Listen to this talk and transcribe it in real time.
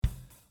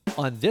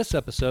On this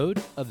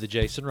episode of The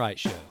Jason Wright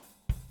Show,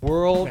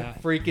 World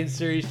freaking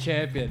Series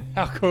champion.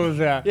 How cool is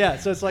that? Yeah,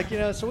 so it's like,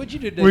 so what'd you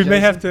do today, We Jason? may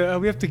have to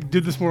we have to do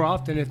this more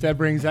often if that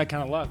brings that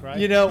kind of luck, right?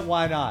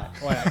 Why not?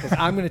 Why not? Because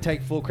I'm going to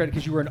take full credit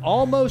because you were an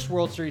almost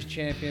World Series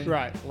champion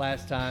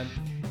last time.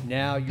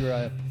 Now you're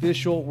an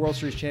official World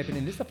Series champion,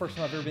 and this is the first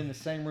time I've ever been in the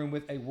same room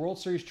with a World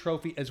Series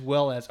trophy as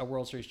well as a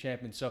World Series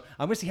champion. So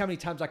I'm going to see how many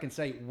times I can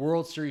say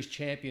World Series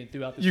champion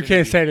throughout this. You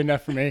can't say it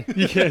enough for me.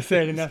 You can't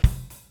say it enough.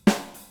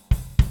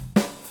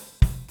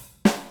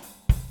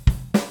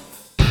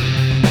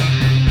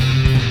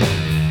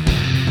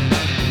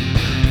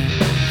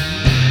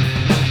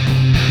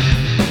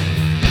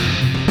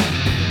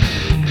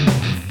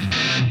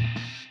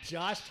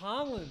 Josh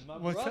Tomlin, my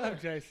brother. What's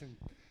up, Jason?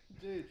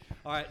 Dude.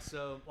 All right,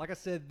 so like I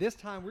said, this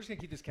time we're just going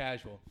to keep this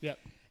casual. Yep.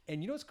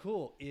 And you know what's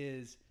cool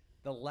is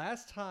the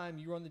last time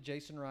you were on the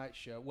Jason Wright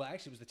Show, well,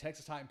 actually, it was the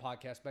Texas Titan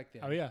podcast back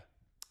then. Oh, yeah.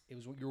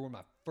 You were one of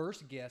my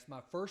first guests,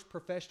 my first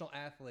professional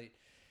athlete,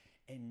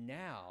 and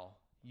now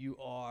you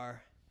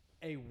are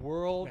a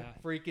World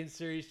freaking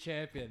Series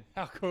champion.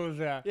 How cool is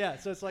that? Yeah,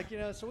 so it's like,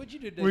 so what'd you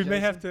do today, We Jason? may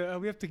have to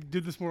we have to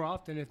do this more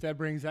often if that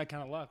brings that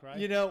kind of luck, right?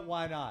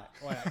 Why not?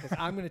 Why not? Because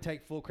I'm going to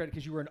take full credit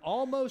because you were an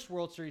almost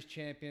World Series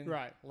champion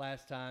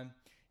last time.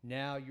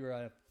 Now you're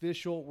an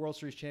official World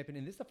Series champion,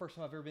 and this is the first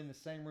time I've ever been in the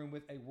same room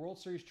with a World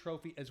Series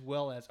trophy as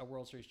well as a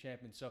World Series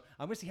champion. So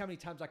I'm going to see how many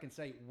times I can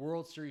say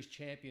World Series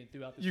champion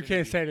throughout this. You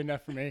can't say it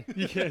enough for me.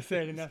 You can't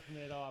say it enough for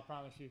me at all, I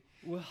promise you.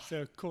 Well, it's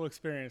a cool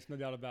experience, no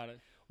doubt about it.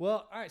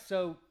 Well, all right,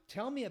 so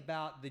tell me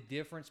about the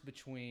difference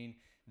between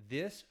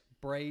this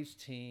Braves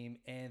team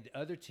and the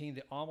other team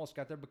that almost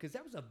got there, because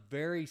that was a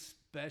very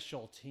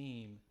special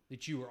team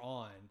that you were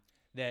on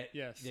that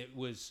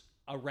was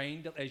a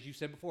rain, as you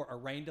said before, a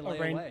rain delay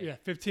away. Yeah,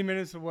 15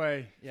 minutes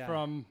away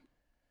from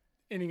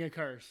ending a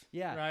curse.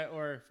 Yeah. Right?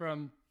 Or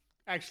from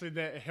actually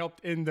that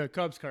helped end the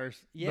Cubs curse.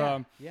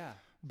 Yeah.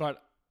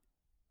 But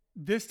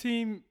this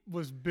team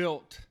was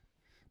built,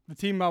 the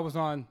team I was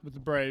on with the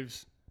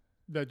Braves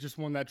that just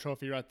won that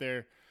trophy right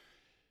there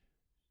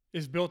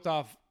is built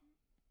off,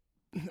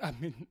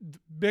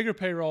 bigger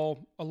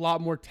payroll, a lot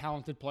more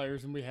talented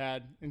players than we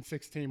had in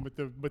 16 with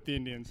the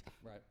Indians.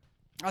 Right.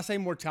 I say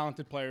more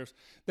talented players.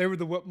 They were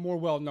the more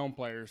well-known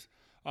players.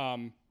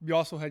 We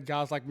also had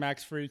guys like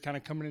Max Fried kind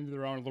of coming into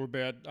their own a little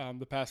bit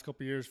the past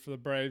couple of years for the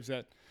Braves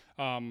that,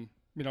 kind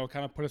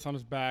of put us on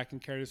his back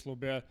and carried us a little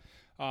bit.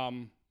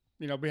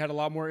 We had a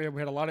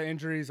lot of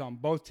injuries on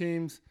both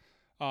teams.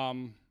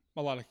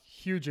 A lot of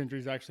huge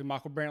injuries, actually.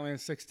 Michael Brantley in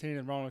 16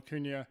 and Ronald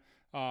Acuna,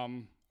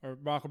 or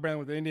Michael Brantley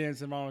with the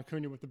Indians and Ronald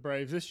Acuna with the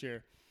Braves this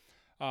year.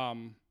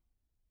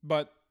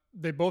 But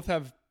they both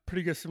have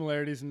pretty good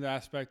similarities in the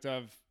aspect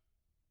of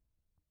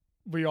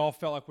we all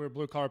felt like we were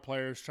blue-collar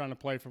players trying to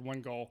play for one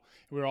goal.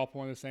 We were all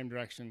pulling in the same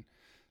direction.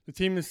 The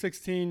team in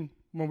 16,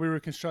 when we were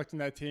constructing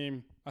that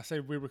team, I say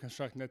we were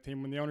constructing that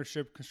team, when the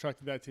ownership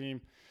constructed that team,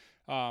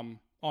 on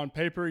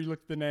paper, you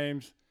looked at the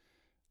names,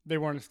 they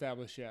weren't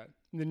established yet.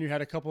 And then you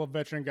had a couple of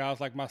veteran guys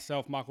like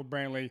myself, Michael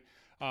Brantley,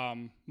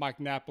 Mike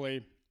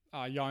Napoli,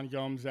 Jan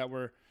Gomes that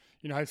were,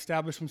 had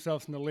established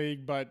themselves in the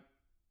league, but,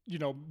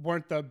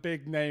 weren't the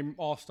big name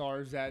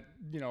all-stars that,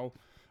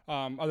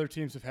 other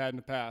teams have had in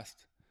the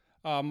past.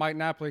 Mike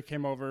Napoli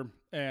came over,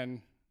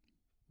 and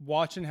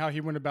watching how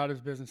he went about his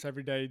business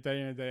every day, day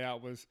in and day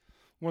out, was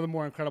one of the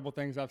more incredible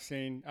things I've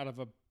seen out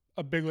of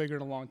a big leaguer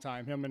in a long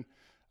time. Him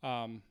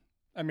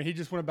and, he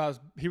just went about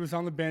he was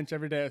on the bench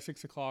every day at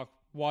 6 o'clock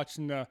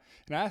watching and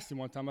I asked him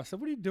one time, I said,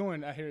 what are you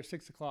doing out here at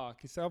 6 o'clock?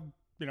 He said,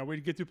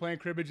 we'd get through playing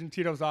cribbage in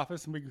Tito's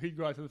office and he'd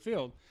go out to the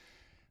field.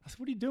 I said,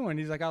 what are you doing?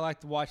 He's like, I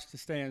like to watch the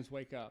stands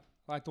wake up.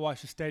 I like to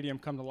watch the stadium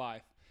come to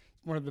life.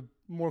 It's one of the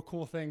more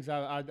cool things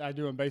I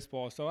do in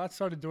baseball. So I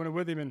started doing it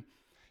with him, and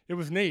it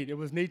was neat. It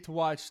was neat to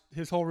watch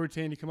his whole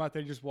routine. He'd come out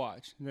there and just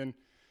watch, and then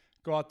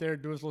go out there,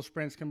 do his little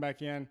sprints, come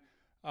back in.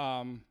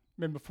 And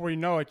before you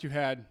know it, you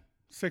had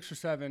 6 or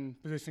 7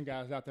 position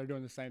guys out there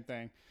doing the same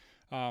thing.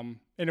 And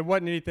it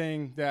wasn't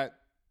anything that,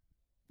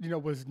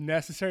 was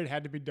necessary. It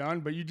had to be done,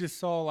 but you just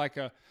saw like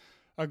a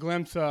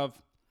glimpse of,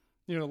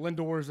 the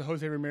Lindors, the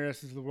Jose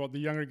Ramirez's of the world, the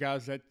younger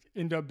guys that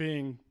end up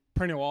being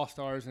perennial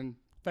all-stars and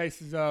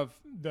faces of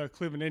the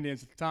Cleveland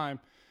Indians at the time,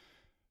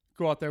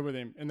 go out there with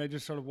him, and they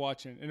just started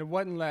watching. And it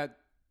wasn't that,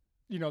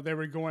 they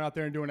were going out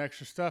there and doing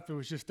extra stuff. It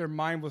was just their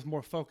mind was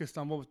more focused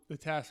on what the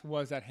task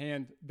was at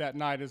hand that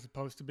night, as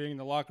opposed to being in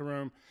the locker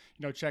room,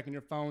 checking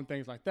your phone,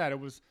 things like that.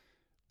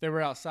 They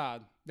were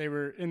outside. They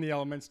were in the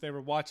elements. They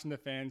were watching the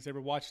fans. They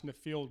were watching the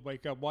field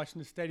wake up, watching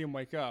the stadium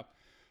wake up.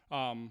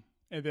 And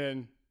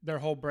then their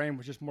whole brain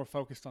was just more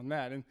focused on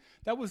that. And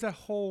that was that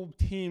whole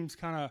team's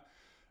kind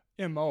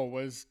of MO,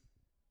 was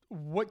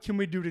what can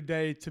we do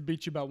today to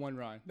beat you by 1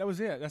 run? That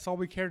was it. That's all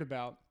we cared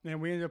about. And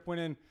we ended up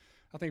winning,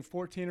 I think,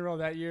 14 in a row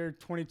that year,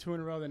 22 in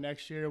a row the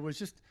next year. It was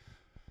just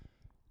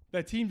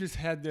that team just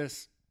had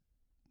this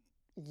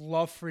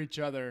love for each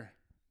other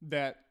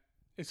that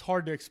it's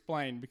hard to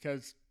explain,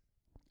 because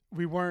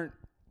we weren't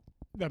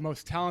the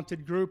most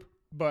talented group,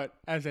 but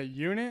as a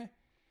unit,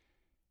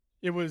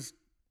 it was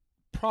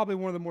probably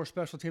one of the more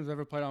special teams I've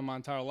ever played on my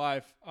entire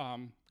life.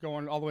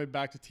 Going all the way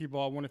back to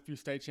T-ball, won a few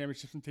state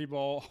championships in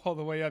T-ball, all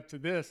the way up to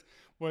this,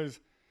 was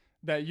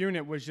that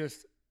unit was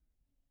just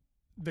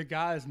the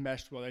guys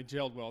meshed well. They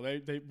gelled well.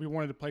 We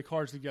wanted to play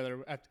cards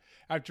together.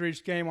 After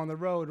each game on the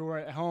road or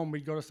at home,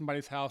 we'd go to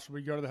somebody's house or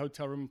we'd go to the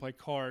hotel room and play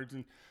cards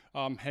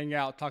and hang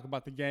out, talk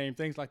about the game,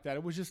 things like that.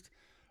 It was just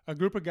a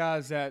group of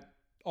guys that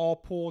all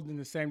pulled in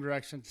the same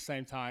direction at the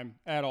same time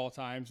at all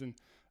times. And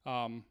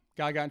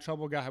guy got in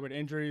trouble, guy had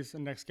injuries, the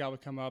next guy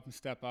would come up and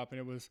step up. And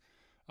it was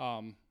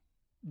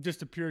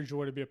just a pure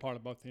joy to be a part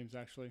of both teams,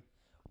 actually.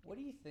 What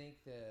do you think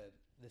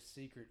the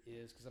secret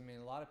is? Because, I mean,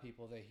 a lot of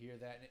people, they hear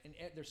that. And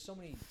there's so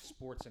many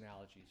sports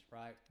analogies,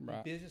 right?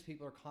 Business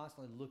people are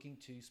constantly looking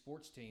to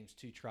sports teams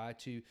to try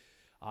to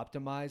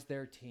optimize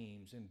their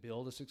teams and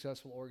build a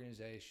successful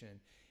organization.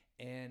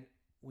 And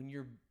when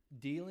you're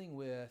dealing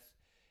with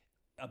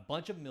a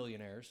bunch of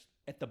millionaires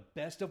at the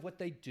best of what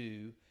they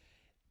do,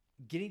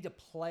 getting to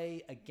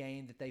play a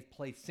game that they've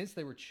played since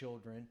they were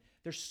children,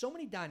 there's so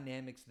many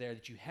dynamics there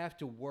that you have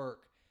to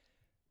work.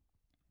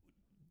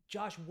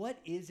 Josh, what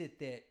is it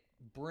that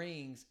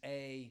brings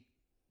a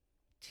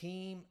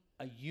team,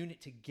 a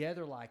unit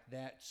together like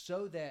that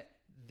so that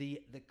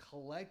the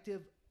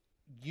collective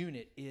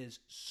unit is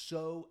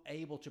so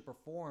able to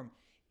perform?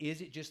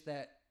 Is it just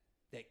that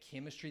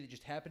chemistry that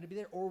just happened to be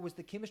there, or was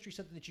the chemistry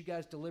something that you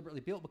guys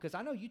deliberately built? Because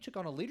I know you took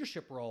on a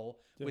leadership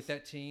role with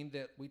that team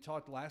that we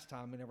talked last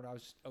time whenever I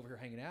was over here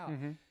hanging out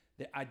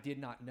that I did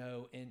not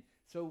know. And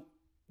so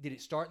did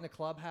it start in the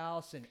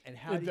clubhouse, and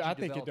how did you develop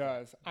it? I think it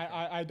does.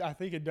 Okay. I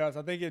think it does.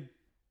 I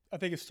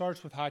think it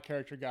starts with high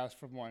character guys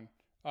for one.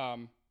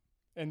 And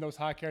those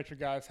high character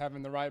guys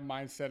having the right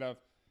mindset of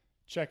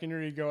checking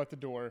your ego at the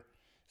door.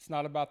 It's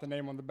not about the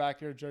name on the back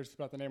of your jersey, it's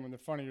about the name on the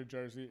front of your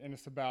jersey, and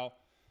it's about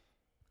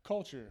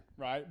culture,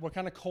 right? What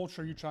kind of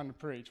culture are you trying to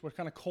preach? What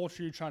kind of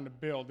culture are you trying to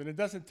build? And it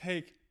doesn't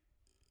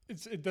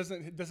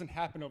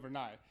happen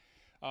overnight.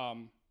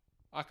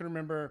 I can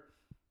remember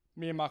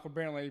me and Michael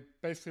Brantley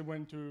basically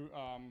went to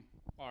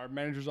our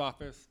manager's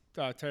office,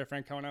 Terry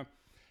Francona,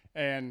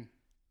 and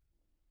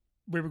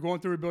we were going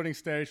through rebuilding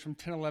stage from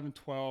 10, 11,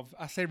 12.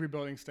 I say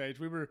rebuilding stage.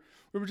 We were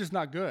just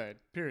not good,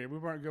 period. We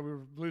weren't good. We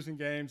were losing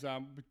games,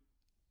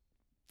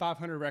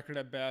 500 record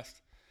at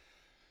best.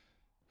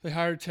 They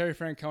hired Terry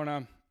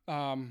Francona.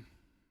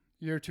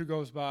 Year or two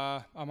goes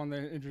by. I'm on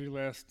the injury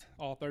list,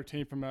 all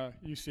 13 from a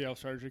UCL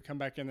surgery. Come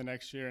back in the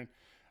next year,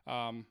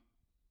 and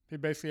he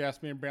basically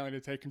asked me and Brantley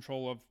to take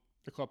control of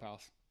the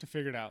clubhouse, to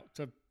figure it out,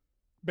 to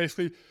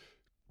basically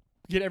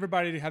get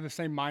everybody to have the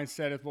same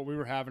mindset as what we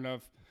were having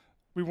of,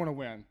 we want to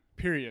win,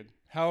 period.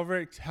 However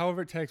it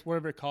takes,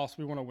 whatever it costs,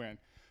 we want to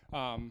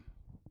win.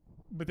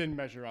 Within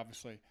measure,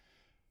 obviously.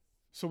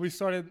 So we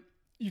started.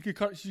 You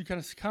kind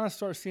of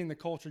start seeing the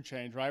culture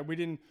change, right?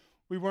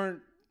 We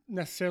weren't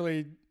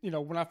necessarily,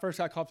 when I first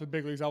got called to the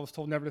big leagues, I was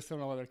told never to sit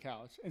on a leather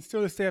couch. And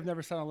still this day, I've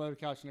never sat on a leather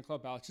couch in a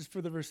clubhouse, just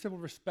for the simple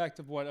respect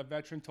of what a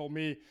veteran told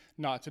me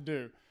not to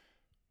do.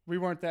 We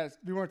weren't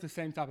the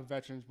same type of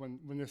veterans when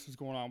this was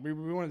going on. We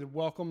wanted to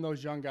welcome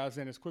those young guys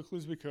in as quickly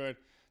as we could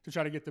to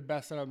try to get the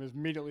best out of them as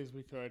immediately as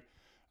we could.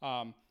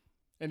 And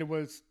it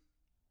was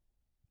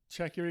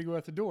check your ego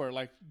at the door.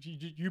 Like,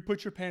 you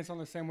put your pants on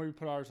the same way we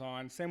put ours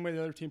on, same way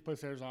the other team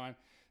puts theirs on.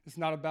 It's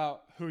not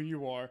about who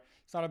you are.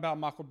 It's not about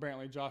Michael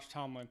Brantley, Josh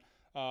Tomlin,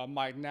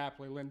 Mike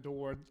Napoli,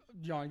 Lindor,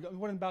 John. It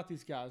wasn't about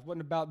these guys. It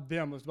wasn't about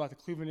them. It was about the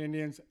Cleveland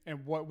Indians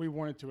and what we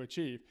wanted to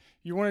achieve.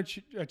 You want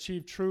to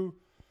achieve true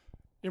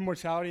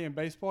immortality in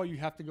baseball, you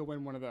have to go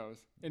win one of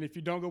those. And if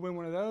you don't go win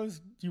one of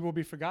those, you will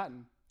be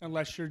forgotten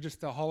unless you're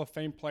just a Hall of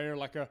Fame player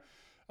like like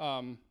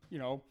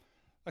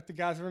the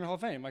guys that are in the Hall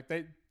of Fame. Like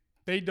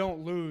they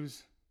don't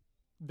lose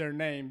their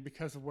name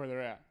because of where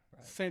they're at.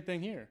 Right. Same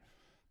thing here.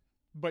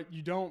 But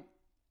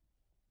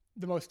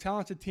the most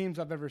talented teams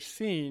I've ever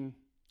seen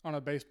on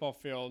a baseball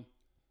field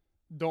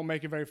don't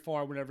make it very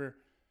far whenever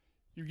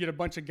you get a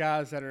bunch of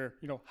guys that are,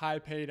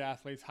 high-paid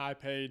athletes,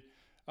 high-paid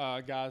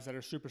guys that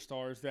are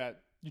superstars,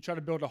 that you try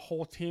to build a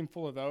whole team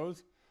full of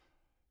those.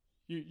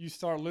 You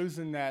start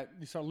losing that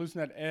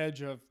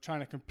edge of trying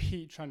to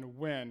compete, trying to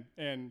win.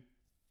 And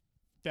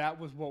that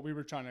was what we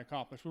were trying to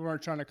accomplish.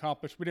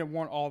 We didn't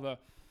want all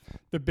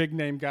the big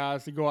name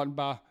guys to go out and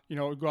buy,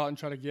 go out and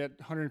try to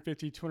get $150,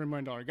 $200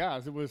 million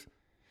guys. It was,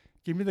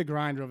 give me the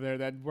grinder over there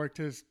that worked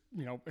he's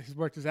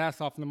worked his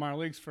ass off in the minor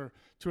leagues for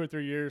 2 or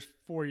 3 years,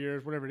 4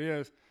 years, whatever it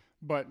is,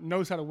 but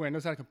knows how to win,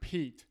 knows how to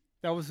compete.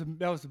 That was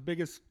the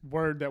biggest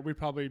word that we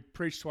probably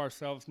preached to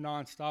ourselves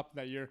nonstop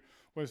that year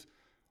was,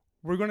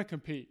 we're going to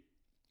compete.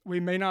 We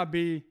may not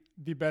be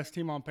the best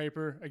team on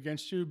paper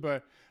against you,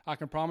 but I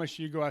can promise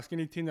you, go ask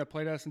any team that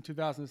played us in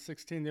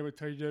 2016, they would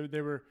tell you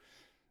they were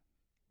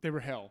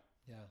hell.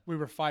 Yeah. We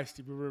were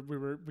feisty.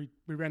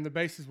 We ran the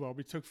bases well.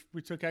 We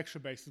took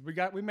extra bases.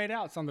 We made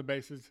outs on the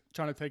bases,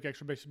 trying to take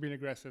extra bases, being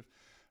aggressive.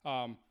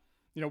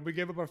 We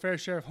gave up our fair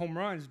share of home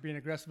runs, being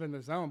aggressive in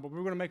the zone, but we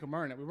were going to make them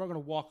earn it. We weren't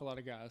going to walk a lot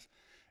of guys.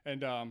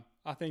 And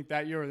I think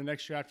that year or the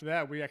next year after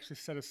that, we actually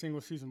set a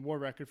single season WAR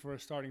record for a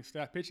starting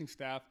staff, pitching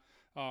staff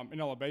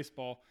in all of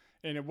baseball.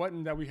 And it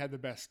wasn't that we had the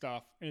best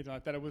stuff, anything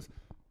like that. It was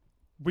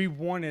we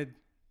wanted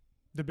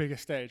the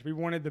biggest stage. We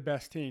wanted the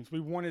best teams. We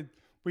wanted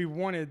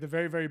the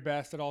very, very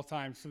best at all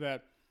times, so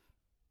that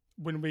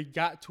when we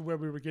got to where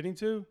we were getting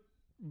to,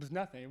 it was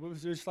nothing. It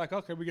was just like,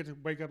 okay, we get to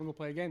wake up and go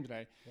play a game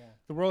today. Yeah.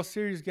 The World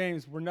Series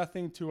games were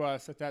nothing to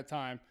us at that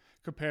time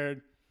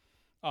compared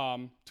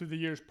to the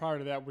years prior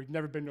to that. We'd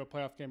never been to a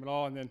playoff game at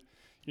all. And then,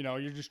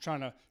 you're just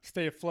trying to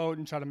stay afloat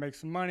and try to make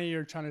some money,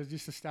 or trying to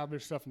just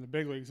establish stuff in the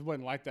big leagues. It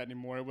wasn't like that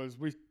anymore. It was,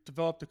 we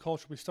developed a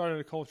culture. We started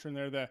a culture in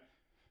there that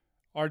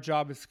our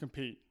job is to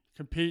compete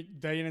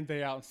day in and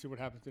day out and see what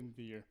happens at the end of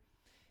the year.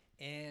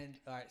 And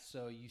all right,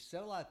 so you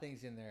said a lot of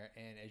things in there,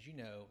 and as you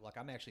know, like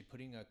I'm actually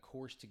putting a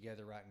course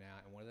together right now,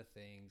 and one of the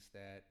things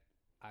that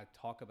I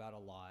talk about a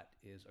lot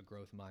is a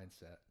growth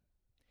mindset.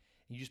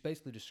 And you just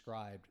basically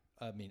described,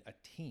 a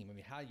team.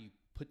 How you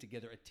put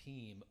together a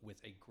team with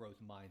a growth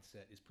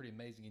mindset is pretty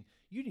amazing. And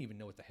you didn't even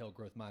know what the hell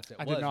growth mindset was.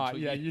 I did not.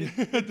 Yeah, you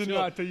did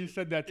not until you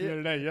said that the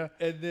other day. Yeah.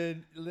 And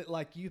then,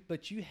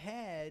 but you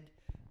had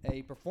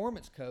a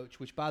performance coach,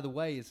 which, by the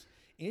way, is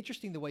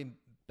interesting the way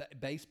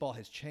baseball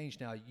has changed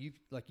now.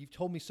 You've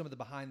told me some of the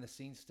behind the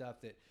scenes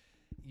stuff that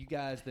you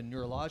guys, the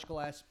neurological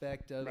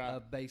aspect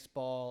of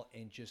baseball,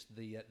 and just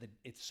the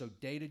it's so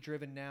data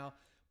driven now,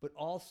 but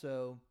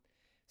also,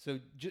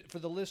 for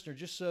the listener,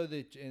 just so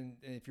that, and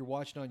if you're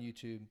watching on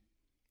YouTube,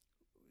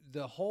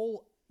 the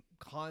whole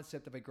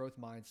concept of a growth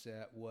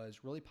mindset was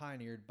really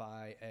pioneered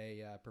by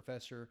a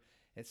professor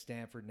at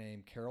Stanford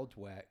named Carol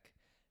Dweck,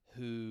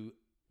 who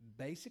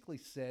basically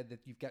said that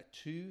you've got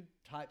two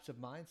types of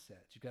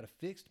mindsets. You've got a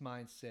fixed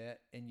mindset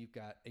and you've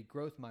got a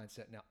growth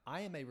mindset. Now,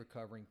 I am a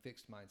recovering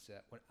fixed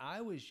mindset. When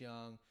I was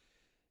young,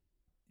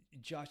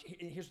 Josh,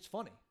 here's what's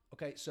funny.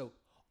 Okay, so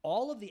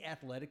all of the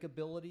athletic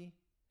ability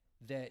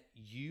that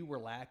you were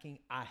lacking,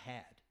 I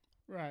had.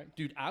 Right.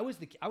 Dude, I was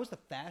the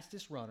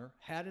fastest runner,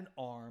 had an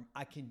arm.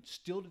 I can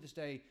still to this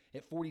day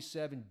at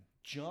 47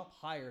 jump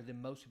higher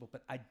than most people,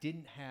 but I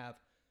didn't have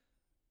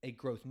a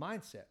growth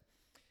mindset.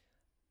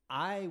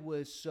 I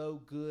was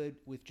so good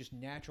with just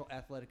natural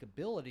athletic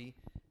ability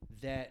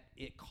that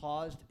it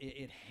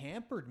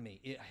hampered me.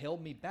 It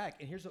held me back.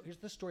 And here's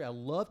the story I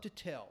love to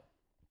tell.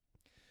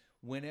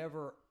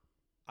 Whenever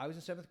I was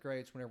in 7th grade,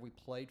 it's whenever we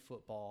played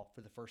football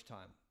for the first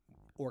time,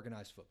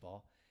 organized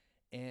football,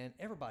 and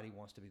everybody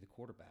wants to be the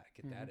quarterback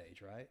at that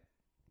age, right?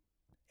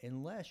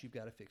 Unless you've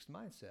got a fixed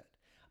mindset.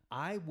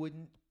 I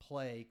wouldn't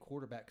play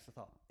quarterback because I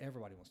thought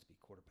everybody wants to be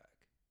quarterback.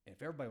 And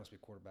if everybody wants to be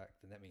quarterback,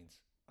 then that means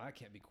I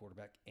can't be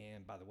quarterback.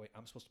 And by the way,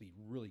 I'm supposed to be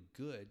really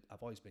good.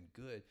 I've always been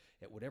good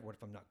at whatever. What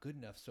if I'm not good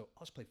enough? So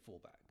I'll just play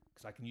fullback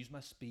because I can use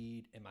my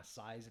speed and my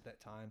size at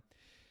that time.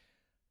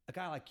 A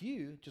guy like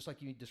you, just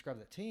like you described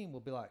that team,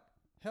 will be like,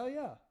 hell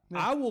yeah.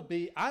 I will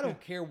be. I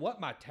don't care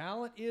what my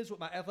talent is, what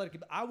my athletic.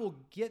 I will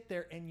get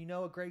there. And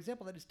a great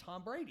example of that is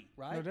Tom Brady,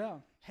 right? No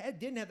doubt.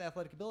 Didn't have the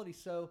athletic ability.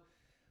 So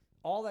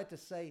all that to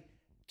say,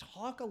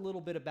 talk a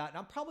little bit about, and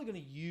I'm probably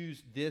going to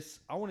use this.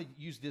 I want to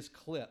use this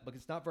clip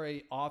because it's not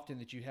very often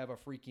that you have a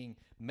freaking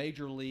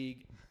Major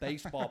League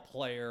Baseball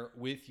player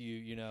with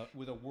you,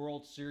 with a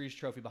World Series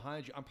trophy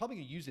behind you. I'm probably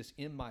going to use this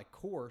in my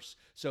course.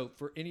 So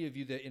for any of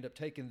you that end up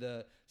taking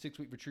the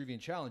 6-week Vitruvian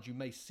Challenge, you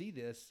may see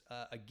this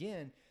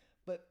again.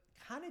 But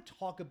kind of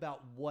talk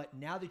about what,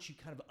 now that you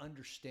kind of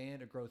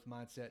understand a growth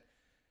mindset,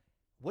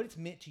 what it's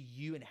meant to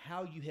you and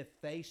how you have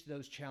faced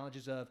those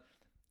challenges of,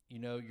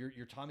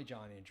 your Tommy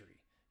John injury.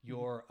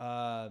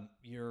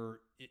 You're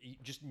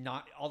just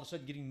not all of a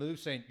sudden getting moved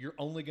saying you're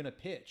only going to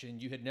pitch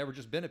and you had never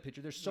just been a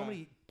pitcher. There's so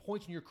many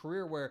points in your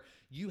career where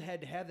you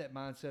had to have that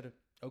mindset of,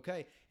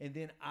 okay. And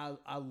then I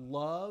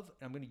love,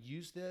 and I'm going to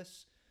use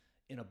this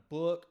in a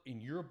book,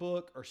 in your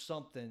book or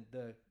something,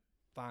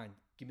 fine,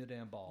 give me the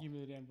damn ball. Give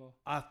me the damn ball.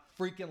 I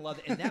freaking love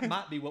it. And that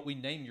might be what we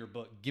name your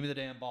book, Give Me the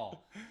Damn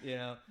Ball.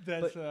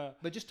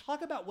 But just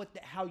talk about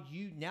how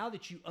you, now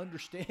that you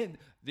understand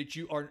that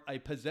you are a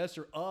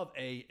possessor of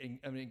an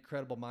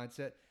incredible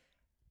mindset,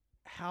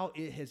 how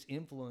it has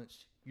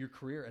influenced your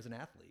career as an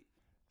athlete.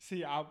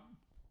 See,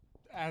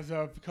 as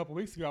of a couple of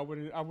weeks ago,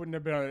 I wouldn't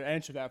have been able to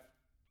answer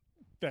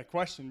that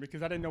question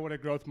because I didn't know what a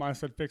growth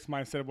mindset, fixed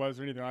mindset was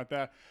or anything like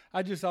that.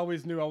 I just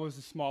always knew I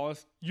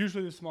was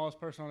usually the smallest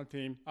person on the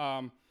team.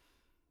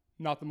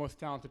 Not the most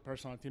talented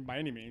person on the team by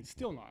any means,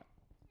 still not.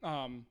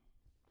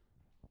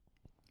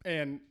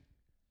 And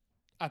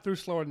I threw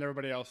slower than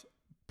everybody else,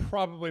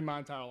 probably my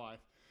entire life.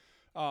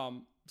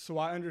 So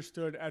I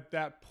understood at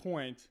that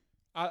point,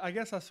 I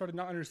guess I started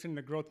not understanding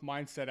the growth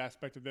mindset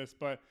aspect of this,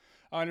 but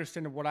I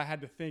understood what I had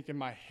to think in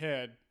my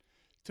head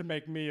to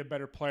make me a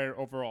better player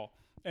overall.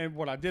 And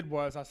what I did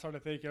was I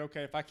started thinking,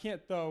 okay, if I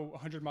can't throw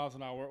 100 miles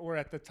an hour, or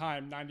at the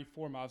time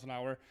 94 miles an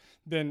hour,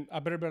 then I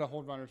better be able to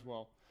hold runners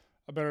well.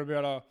 I better be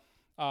able to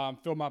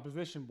fill my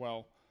position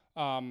well,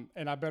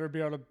 and I better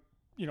be able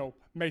to,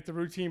 make the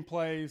routine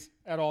plays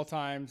at all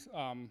times.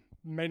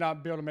 May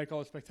not be able to make all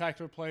the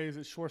spectacular plays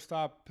at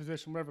shortstop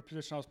position, whatever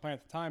position I was playing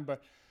at the time,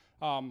 but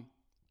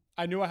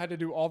I knew I had to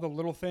do all the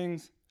little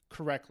things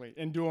correctly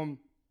and do them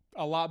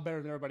a lot better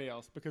than everybody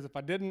else, because if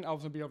I didn't, I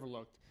was going to be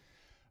overlooked.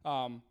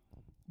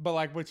 But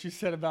like what you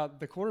said about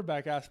the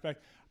quarterback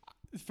aspect,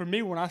 for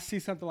me, when I see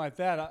something like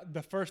that,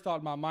 the first thought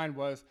in my mind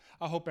was,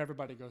 I hope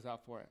everybody goes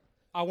out for it.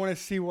 I want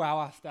to see how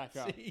I stack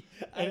up.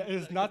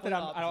 It's not that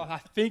I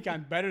think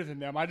I'm better than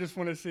them. I just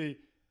want to see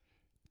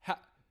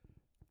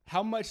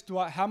how much do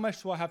I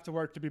have to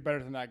work to be better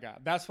than that guy.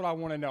 That's what I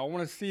want to know. I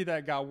want to see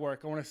that guy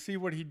work. I want to see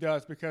what he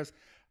does, because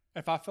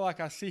if I feel like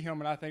I see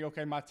him and I think,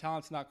 okay, my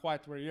talent's not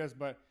quite where he is,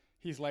 but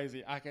he's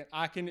lazy,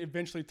 I can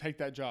eventually take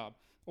that job,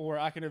 or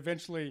I can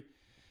eventually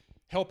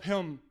help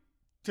him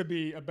to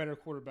be a better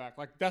quarterback.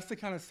 Like, that's the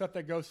kind of stuff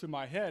that goes through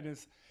my head. And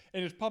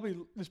it's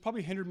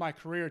probably hindered my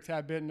career a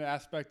tad bit in the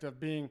aspect of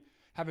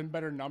having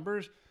better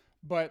numbers.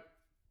 But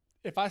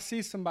if I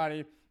see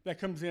somebody that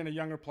comes in, a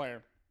younger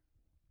player,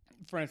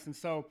 for instance,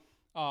 so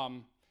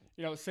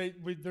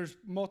there's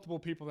multiple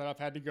people that have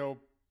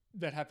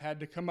had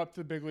to come up to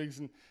the big leagues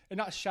and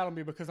not shadow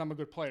me because I'm a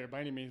good player by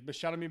any means, but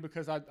shadow me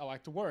because I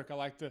like to work, I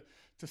like to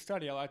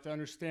study, I like to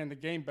understand the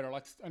game better, I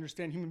like to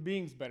understand human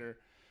beings better.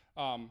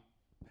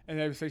 And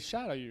they would say,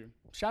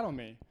 shadow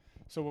me.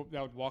 So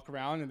I would walk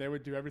around and they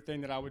would do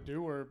everything that I would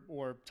do,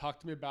 or talk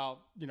to me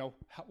about,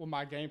 what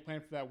my game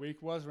plan for that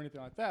week was or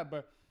anything like that.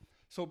 But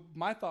so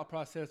my thought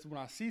process when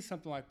I see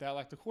something like that,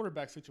 like the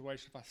quarterback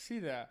situation, if I see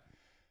that,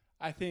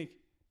 I think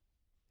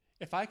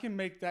if I can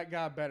make that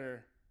guy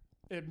better,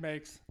 it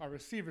makes our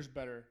receivers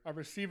better. Our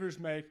receivers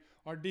make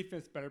our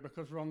defense better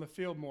because we're on the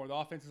field more. The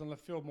offense is on the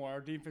field more.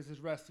 Our defense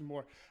is resting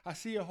more. I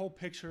see a whole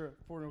picture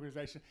for an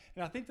organization.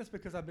 And I think that's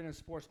because I've been in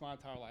sports my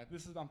entire life.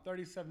 I'm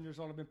 37 years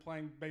old. I've been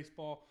playing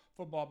baseball,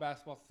 football,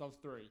 basketball since I was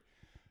 3.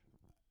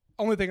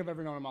 Only thing I've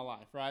ever known in my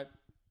life, right?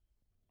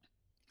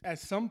 At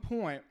some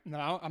point,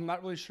 now I'm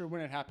not really sure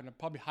when it happened,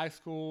 probably high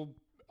school,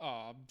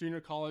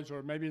 junior college,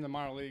 or maybe in the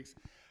minor leagues,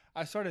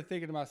 I started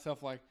thinking to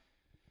myself, like,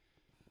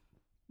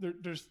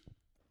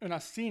 and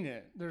I've seen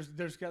it.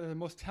 The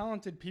most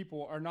talented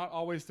people are not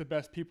always the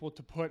best people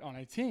to put on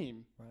a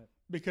team, right?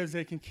 Because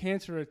they can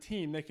cancer a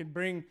team. They can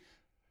bring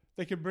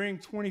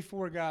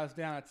 24 guys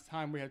down. At the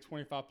time, we had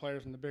 25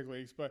 players in the big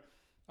leagues, but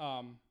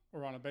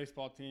or on a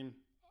baseball team.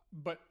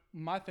 But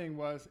my thing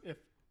was,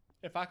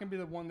 if I can be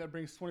the one that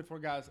brings 24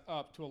 guys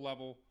up to a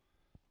level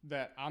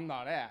that I'm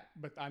not at,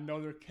 but I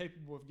know they're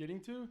capable of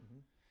getting to,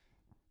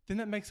 then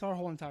that makes our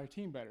whole entire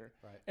team better.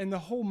 Right. And the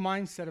whole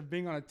mindset of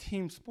being on a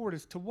team sport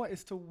is to what?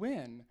 Is to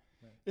win.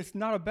 Right. It's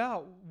not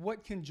about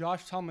what can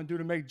Josh Tomlin do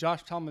to make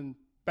Josh Tomlin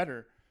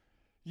better.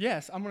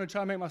 Yes, I'm going to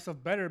try to make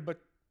myself better, but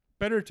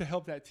better to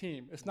help that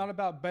team. It's not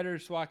about better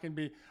so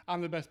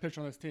I'm the best pitcher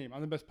on this team.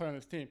 I'm the best player on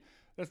this team.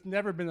 That's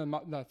never been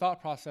the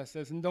thought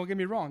processes. And don't get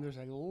me wrong, there's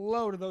a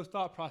load of those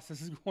thought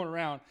processes going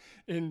around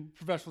in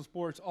professional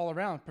sports, all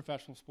around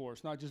professional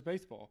sports, not just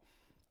baseball.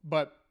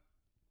 But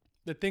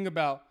the thing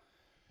about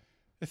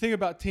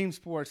team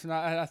sports, and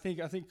I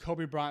think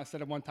Kobe Bryant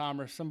said it one time,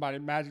 or somebody,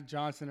 Magic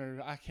Johnson,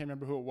 or I can't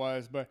remember who it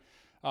was, but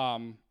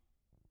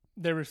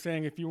they were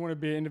saying if you want to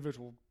be an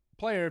individual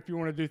player, if you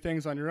want to do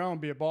things on your own,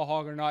 be a ball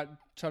hog or not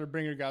try to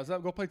bring your guys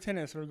up, go play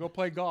tennis or go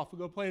play golf or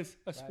go play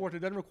a sport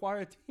that doesn't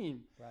require a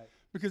team. Right.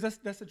 Because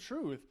that's the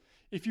truth.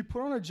 If you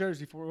put on a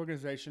jersey for an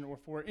organization or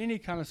for any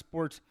kind of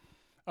sports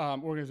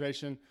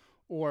organization,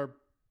 or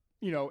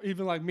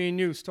even like me and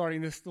you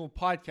starting this little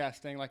podcast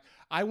thing, like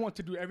I want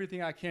to do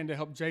everything I can to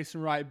help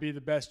Jason Wright be the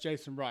best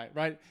Jason Wright,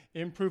 right?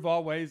 Improve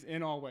always,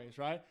 in all ways,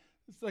 right?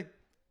 It's like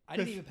I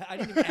didn't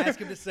even ask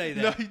him to say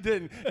that. No, he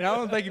didn't, and I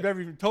don't think you've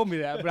ever even told me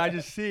that, but I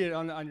just see it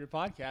on your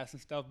podcast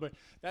and stuff. But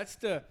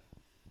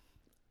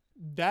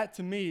that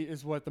to me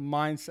is what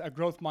a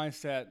growth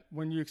mindset.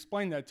 When you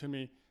explain that to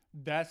me,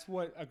 that's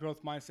what a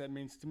growth mindset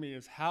means to me.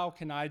 Is how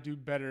can I do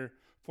better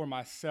for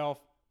myself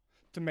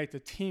to make the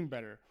team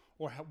better?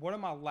 Or what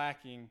am I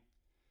lacking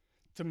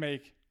to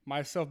make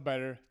myself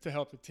better to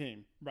help the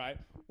team, right?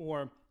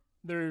 Or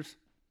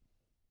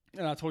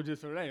and I told you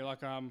this the other day,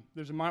 like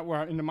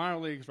where in the minor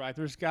leagues, right,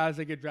 there's guys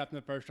that get drafted in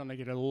the first round, they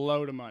get a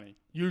load of money,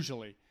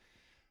 usually.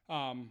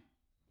 I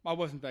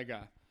wasn't that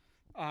guy.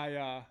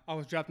 I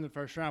was drafted in the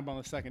first round, but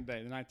on the second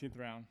day, the 19th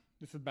round.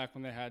 This is back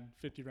when they had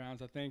 50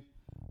 rounds, I think.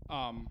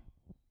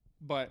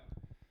 But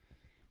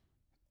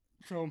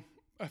so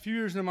a few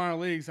years in the minor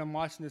leagues, I'm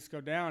watching this go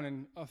down,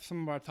 and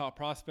some of our top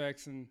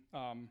prospects and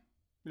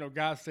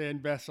guys they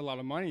invest a lot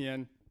of money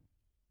in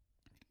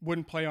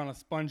wouldn't play on a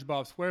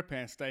SpongeBob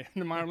SquarePants day. In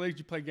the minor leagues,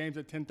 you play games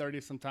at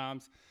 10:30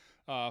 sometimes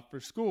for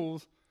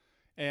schools,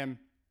 and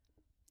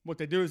what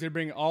they do is they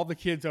bring all the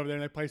kids over there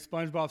and they play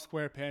SpongeBob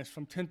SquarePants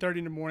from 10:30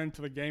 in the morning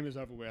until the game is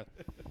over with.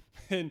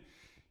 And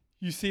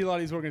you see a lot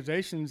of these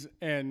organizations,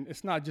 and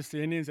it's not just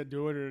the Indians that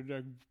do it or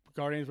the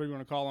Guardians, whatever you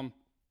want to call them,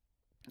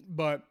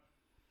 but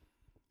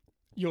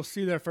you'll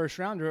see their first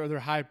rounder or their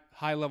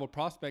high level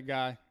prospect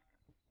guy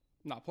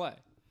not play.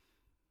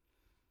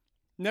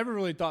 Never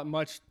really thought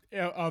much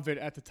of it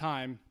at the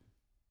time,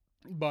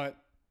 but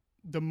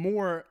the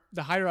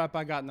higher up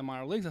I got in the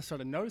minor leagues, I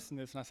started noticing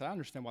this, and I said, I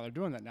understand why they're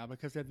doing that now,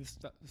 because they have this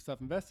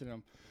stuff invested in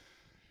them.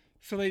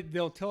 So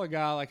they'll tell a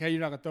guy, like, hey, you're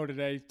not going to throw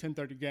today,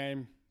 10:30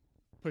 game,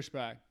 push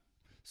back.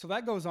 So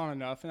that goes on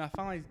enough, and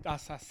I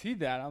see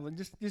that. I'm like,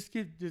 just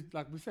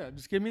like we said,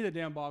 just give me the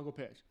damn ball.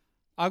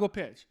 I'll go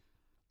pitch.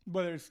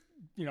 Whether it's,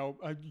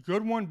 a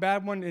good one,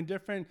 bad one,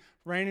 indifferent,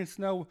 rain and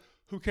snow,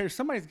 who cares?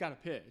 Somebody's got to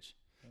pitch.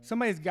 Right.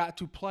 Somebody's got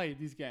to play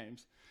these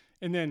games.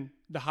 And then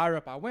the higher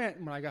up I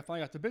went, when I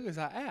finally got the big leagues,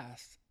 I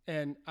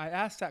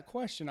asked that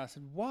question. I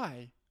said,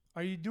 why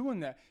are you doing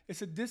that?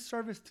 It's a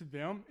disservice to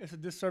them. It's a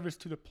disservice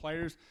to the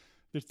players,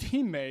 their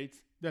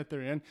teammates that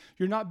they're in.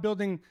 You're not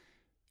building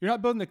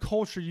the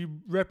culture you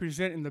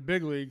represent in the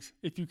big leagues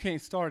if you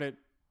can't start it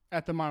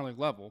at the minor league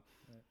level.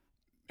 Right.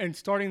 And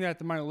starting that at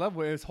the minor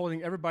level is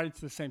holding everybody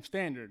to the same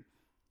standard.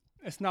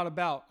 It's not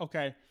about,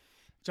 okay,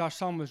 Josh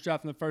Tomlin was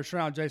drafted in the first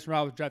round, Jason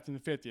Rowell was drafted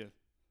in the 50th.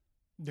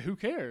 Who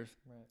cares?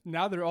 Right.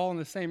 Now they're all in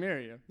the same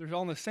area. They're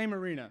all in the same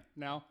arena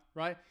now,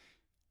 right?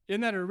 In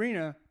that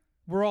arena,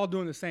 we're all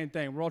doing the same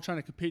thing. We're all trying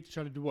to compete to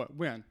try to do what?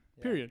 Win,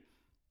 period.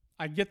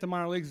 I get the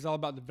minor leagues is all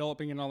about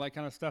developing and all that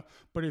kind of stuff.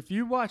 But if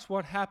you watch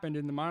what happened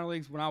in the minor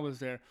leagues when I was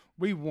there,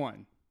 we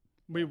won.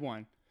 We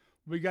won.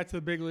 We got to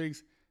the big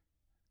leagues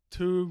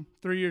 2-3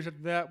 years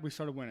after that, we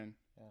started winning.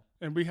 Yeah.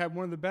 And we had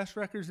one of the best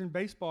records in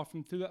baseball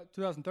from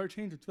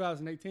 2013 to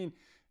 2018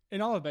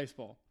 in all of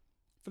baseball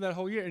for that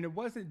whole year. And it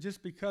wasn't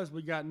just because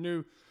we got a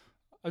new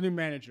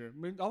manager. I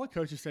mean, all the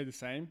coaches stayed the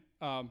same.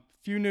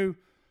 Few new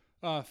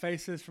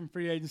faces from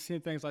free agency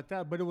and things like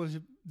that. But it was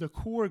the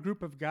core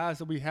group of guys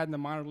that we had in the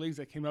minor leagues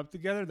that came up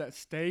together that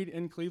stayed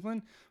in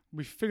Cleveland.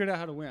 We figured out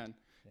how to win.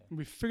 Yeah. And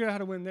we figured out how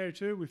to win there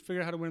too. We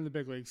figured out how to win in the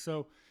big leagues.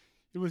 So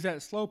it was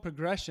that slow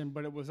progression,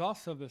 but it was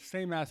also the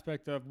same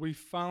aspect of we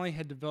finally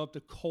had developed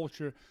a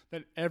culture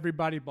that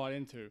everybody bought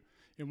into.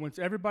 And once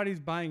everybody's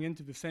buying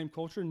into the same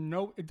culture,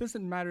 it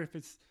doesn't matter if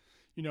it's,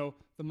 the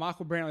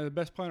Michael Brantley, the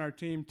best player on our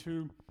team,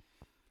 to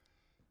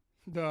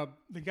the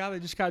guy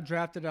that just got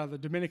drafted out of the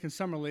Dominican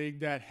Summer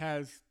League that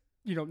has,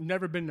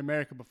 never been to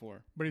America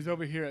before, but he's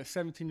over here at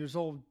 17 years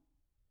old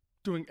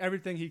doing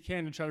everything he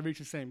can to try to reach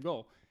the same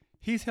goal.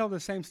 He's held the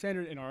same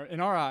standard in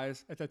our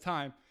eyes at the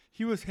time.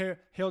 He was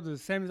held to the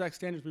same exact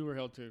standards we were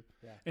held to.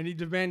 Yeah. And he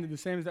demanded the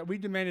same exact, we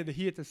demanded that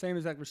he get the same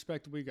exact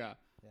respect that we got.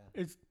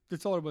 Yeah.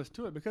 That's all there was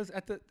to it, because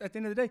at the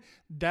end of the day,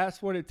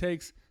 that's what it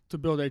takes to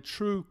build a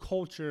true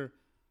culture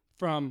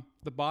from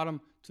the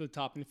bottom to the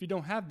top. And if you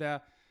don't have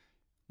that,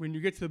 when you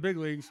get to the big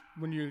leagues,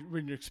 when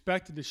you're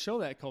expected to show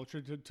that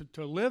culture,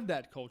 to live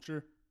that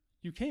culture,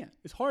 you can't.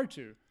 It's hard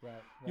to. Right.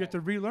 You have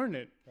to relearn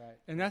it. Right.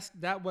 And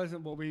that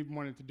wasn't what we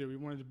wanted to do. We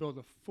wanted to build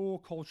a full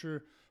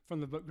culture from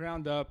the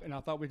ground up, and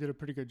I thought we did a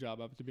pretty good job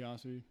of it, to be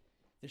honest with you.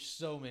 There's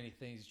so many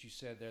things that you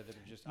said there that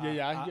are just I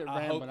can get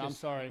rambling. I'm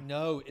sorry.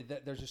 No,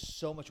 there's just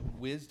so much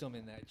wisdom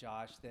in that,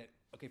 Josh. That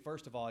okay,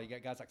 first of all, you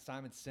got guys like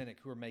Simon Sinek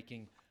who are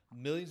making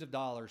millions of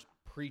dollars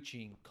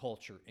preaching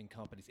culture in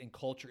companies, and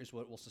culture is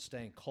what will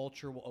sustain.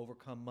 Culture will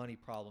overcome money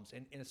problems,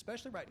 and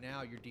especially right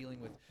now, you're dealing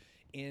with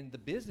in the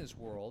business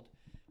world,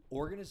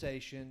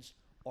 organizations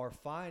are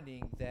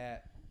finding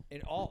that,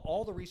 and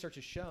all the research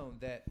has shown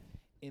that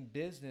in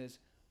business,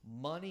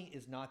 money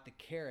is not the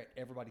carrot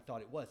everybody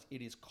thought it was.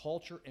 It is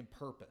culture and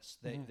purpose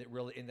that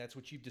really, and that's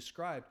what you've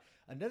described.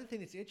 Another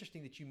thing that's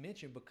interesting that you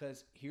mentioned,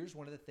 because here's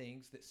one of the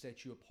things that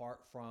sets you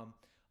apart from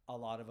a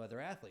lot of other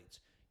athletes.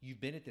 You've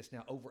been at this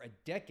now over a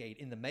decade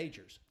in the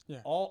majors. Yeah.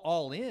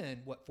 All in,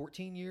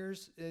 14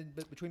 years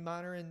between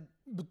minor and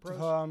pros?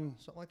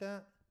 Something like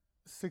that?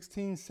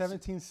 16,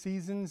 17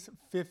 seasons,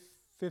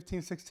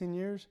 15, 16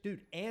 years.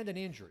 Dude, and an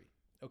injury,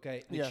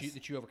 okay,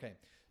 that you overcame.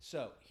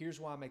 So here's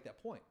why I make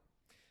that point.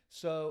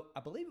 So I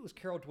believe it was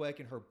Carol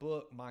Dweck in her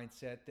book,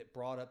 Mindset, that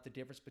brought up the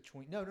difference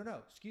between – no,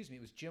 excuse me.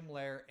 It was Jim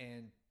Lair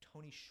and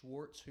Tony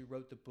Schwartz who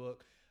wrote the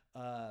book,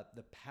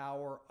 The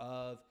Power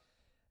of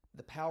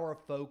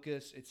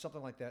Focus. It's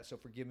something like that, so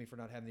forgive me for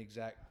not having the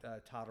exact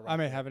title right. I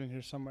may have it in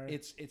here somewhere.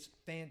 It's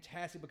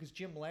fantastic because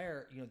Jim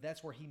Lair,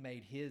 that's where he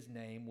made his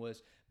name,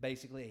 was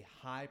basically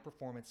a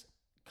high-performance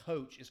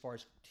coach as far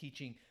as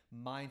teaching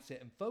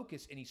mindset and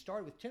focus, and he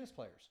started with tennis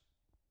players.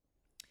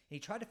 And he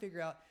tried to figure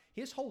out –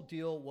 his whole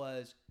deal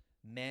was –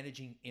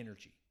 managing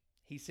energy.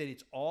 He said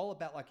it's all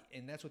about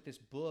and that's what this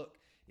book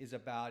is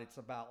about. It's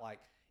about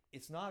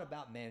it's not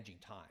about managing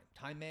time.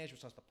 Time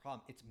management's not the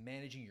problem. It's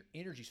managing your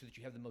energy so that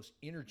you have the most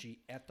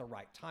energy at the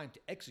right time to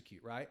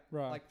execute, right?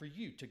 Like for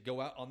you to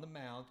go out on the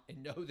mound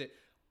and know that,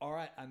 all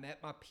right, I'm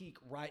at my peak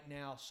right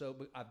now, so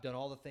I've done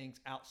all the things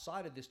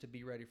outside of this to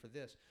be ready for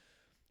this.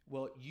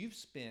 Well, you've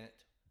spent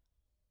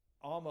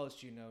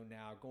almost,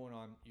 now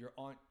you're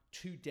on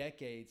 2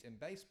 decades in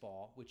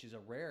baseball, which is a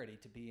rarity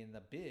to be in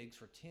the bigs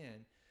for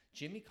 10.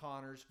 Jimmy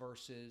Connors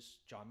versus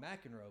John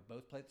McEnroe,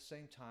 both played at the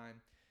same time.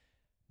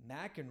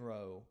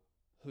 McEnroe,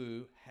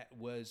 who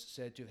was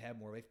said to have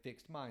more of a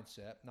fixed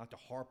mindset, not to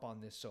harp on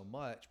this so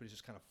much, but it's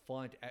just kind of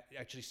fun to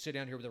actually sit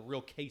down here with a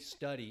real case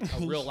study,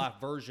 a real life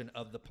version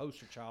of the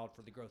poster child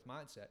for the growth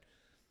mindset.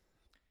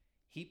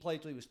 He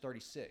played till he was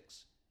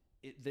 36.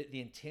 The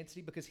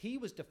intensity, because he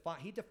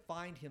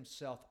defined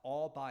himself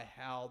all by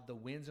how the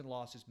wins and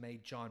losses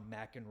made John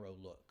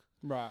McEnroe look.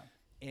 Right.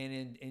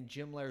 And in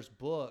Jim Lair's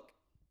book,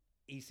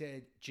 he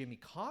said Jimmy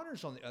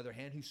Connors, on the other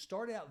hand, who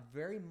started out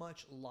very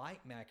much like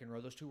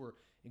McEnroe, those two were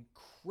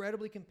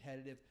incredibly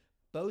competitive,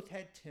 both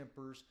had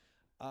tempers,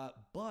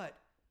 but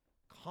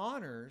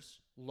Connors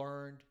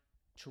learned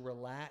to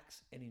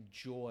relax and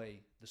enjoy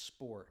the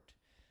sport.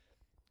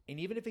 And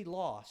even if he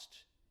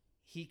lost,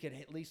 he could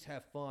at least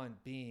have fun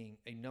being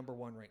a number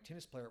one ranked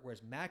tennis player,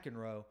 whereas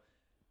McEnroe,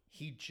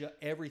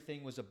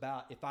 everything was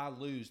about, if I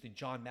lose, then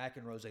John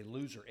McEnroe's a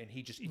loser, and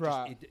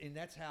and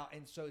that's how.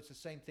 And so it's the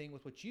same thing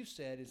with what you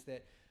said, is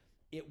that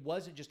it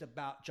wasn't just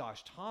about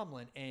Josh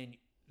Tomlin and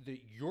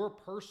your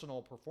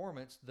personal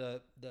performance,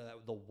 the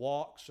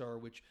walks, or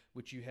which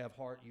you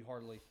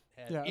hardly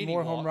had any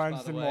more walks, home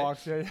runs than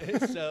walks. Yeah.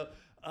 So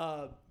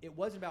it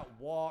wasn't about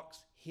walks,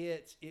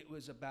 hits. It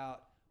was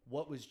about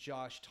what was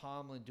Josh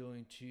Tomlin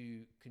doing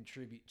to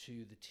contribute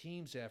to the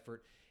team's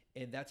effort.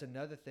 And that's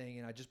another thing,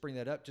 and I just bring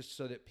that up just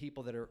so that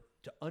people that are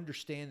to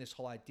understand this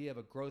whole idea of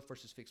a growth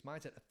versus fixed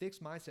mindset. A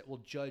fixed mindset will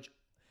judge.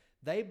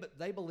 They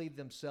believe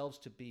themselves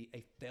to be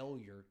a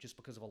failure just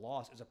because of a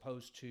loss, as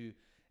opposed to,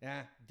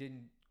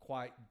 didn't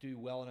quite do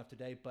well enough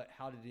today, but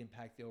how did it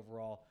impact the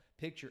overall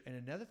picture? And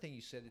another thing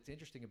you said that's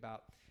interesting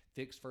about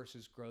fixed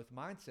versus growth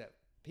mindset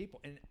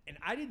people, and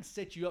I didn't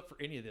set you up for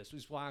any of this,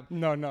 which is why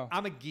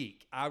I'm a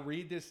geek. I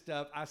read this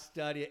stuff, I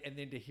study it, and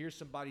then to hear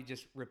somebody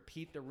just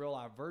repeat the real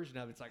life version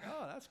of it, it's like,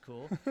 oh, that's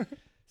cool.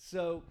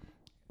 So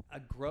a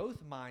growth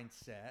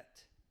mindset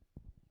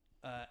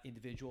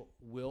individual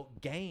will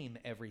game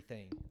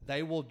everything.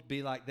 They will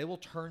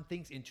turn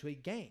things into a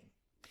game.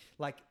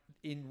 Like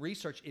in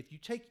research, if you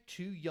take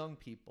two young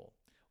people,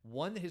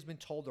 one that has been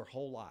told their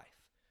whole life,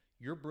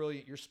 you're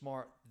brilliant, you're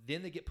smart.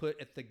 Then they get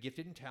put at the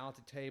gifted and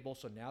talented table.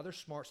 So now they're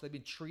smart. So they've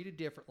been treated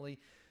differently.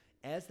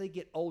 As they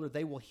get older,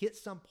 they will hit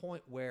some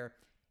point where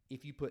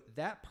if you put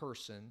that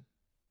person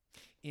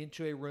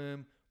into a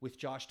room with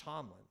Josh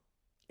Tomlin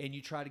and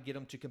you try to get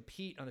them to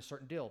compete on a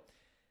certain deal,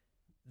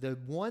 the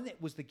one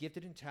that was the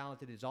gifted and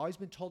talented, has always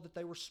been told that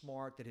they were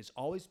smart, that has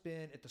always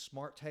been at the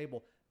smart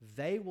table,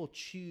 they will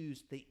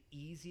choose the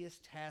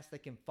easiest task they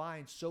can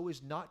find so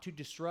as not to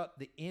disrupt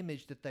the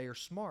image that they are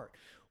smart.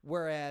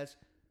 Whereas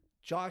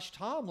Josh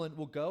Tomlin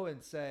will go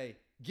and say,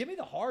 give me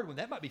the hard one.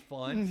 That might be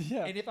fun.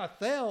 Yeah. And if I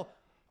fail,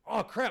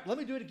 oh, crap, let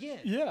me do it again.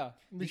 Yeah.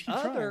 The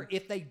other,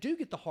 if they do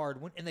get the hard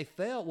one and they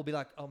fail, will be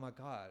like, oh, my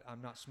God,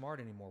 I'm not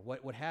smart anymore.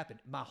 What happened?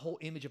 My whole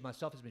image of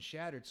myself has been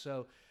shattered.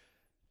 So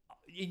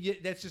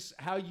that's just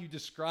how you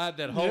describe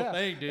that whole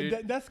thing,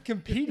 dude. That's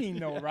competing,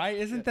 though, right?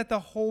 Isn't that the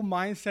whole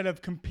mindset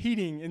of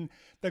competing? And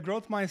the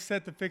growth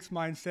mindset, the fixed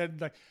mindset,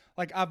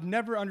 like I've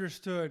never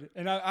understood,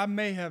 and I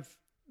may have –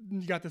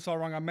 you got this all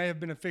wrong. I may have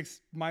been a fixed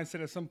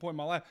mindset at some point in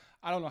my life.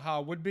 I don't know how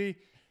I would be.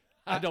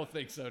 I don't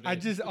think so, dude. I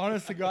just,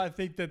 honest to God, I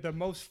think that the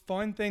most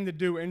fun thing to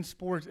do in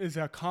sports is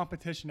a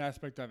competition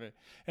aspect of it.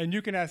 And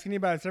you can ask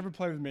anybody that's ever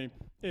played with me,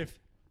 if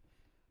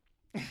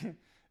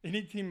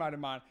any teammate of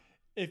mine,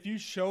 if you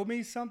show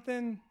me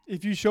something,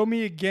 if you show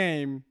me a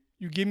game,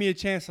 you give me a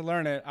chance to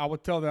learn it, I will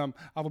tell them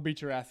I will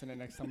beat your ass in it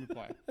next time we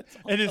play.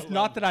 And it's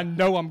not that I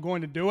know I'm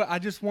going to do it. I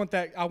just want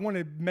that. I want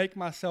to make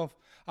myself,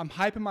 I'm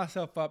hyping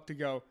myself up to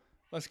go,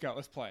 let's go,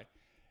 let's play.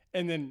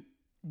 And then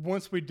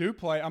once we do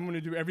play, I'm going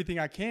to do everything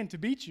I can to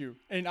beat you.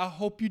 And I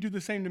hope you do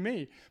the same to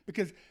me,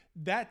 because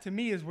that to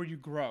me is where you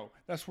grow.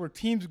 That's where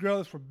teams grow.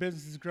 That's where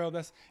businesses grow.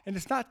 And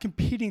it's not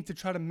competing to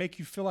try to make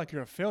you feel like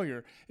you're a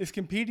failure. It's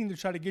competing to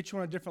try to get you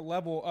on a different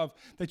level of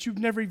that you've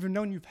never even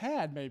known you've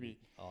had, maybe.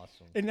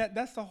 Awesome. And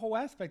that's the whole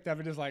aspect of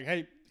it, is like,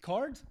 hey,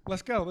 cards,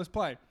 let's go, let's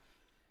play.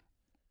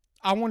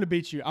 I want to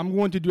beat you. I'm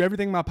going to do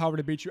everything in my power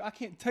to beat you. I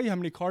can't tell you how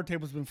many card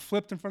tables have been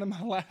flipped in front of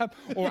my lap,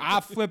 or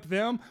I flipped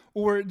them,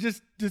 or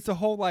just a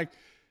whole like.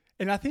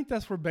 And I think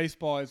that's where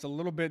baseball is a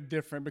little bit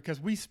different, because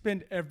we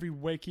spend every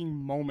waking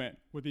moment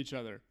with each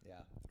other. Yeah.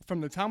 From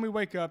the time we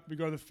wake up, we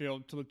go to the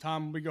field, to the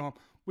time we go home.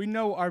 We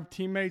know our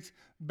teammates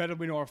better than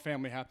we know our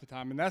family half the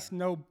time, and that's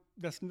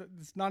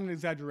not an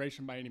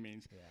exaggeration by any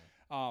means.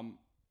 Yeah.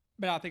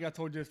 But I think I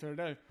told you this the other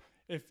day.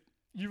 If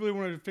you really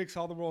wanted to fix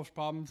all the world's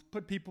problems,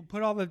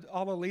 put all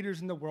the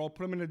leaders in the world,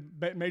 put them in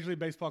a Major League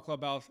Baseball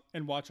clubhouse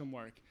and watch them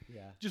work.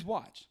 Yeah. Just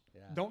watch.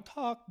 Yeah. Don't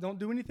talk. Don't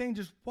do anything.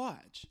 Just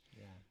watch.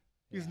 Yeah.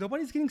 Because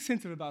nobody's getting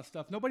sensitive about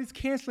stuff. Nobody's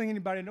canceling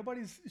anybody.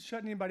 Nobody's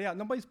shutting anybody out.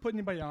 Nobody's putting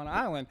anybody on an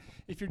island.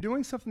 If you're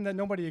doing something that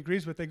nobody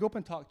agrees with, they go up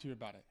and talk to you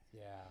about it.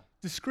 Yeah.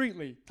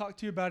 Discreetly talk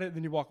to you about it,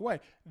 then you walk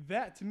away.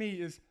 That to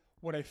me is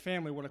what a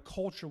family, what a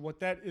culture, what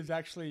that is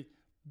actually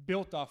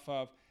built off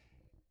of.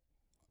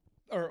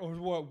 Or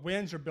what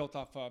wins are built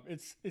off of.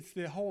 It's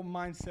the whole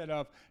mindset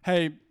of,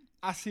 hey,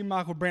 I see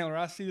Michael Brantler,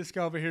 I see this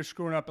guy over here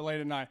screwing up late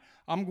at night.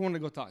 I'm going to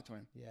go talk to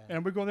him. Yeah.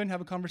 And we go there and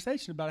have a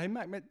conversation about, hey,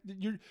 Mac,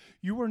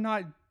 you are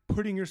not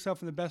putting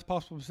yourself in the best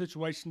possible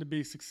situation to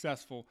be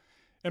successful.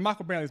 And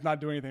Michael Brantler's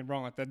not doing anything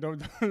wrong with that.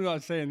 I'm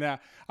not saying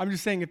that. I'm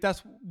just saying if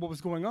that's what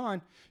was going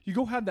on, you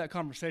go have that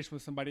conversation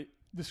with somebody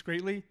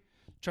discreetly.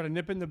 try to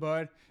nip it in the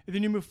bud, and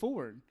then you move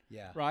forward.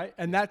 Yeah. Right.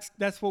 And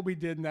that's what we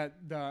did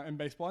in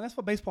baseball, and that's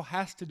what baseball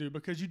has to do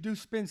because you do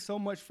spend so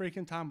much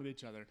freaking time with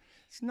each other.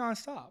 It's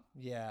nonstop.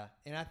 Yeah,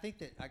 and I think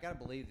that I got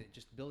to believe that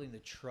just building the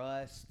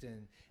trust,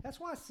 and that's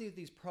why I see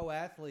these pro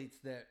athletes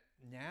that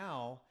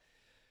now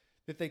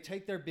that they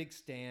take their big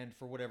stand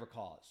for whatever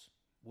cause,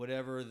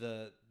 whatever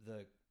the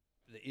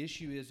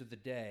issue is of the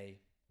day,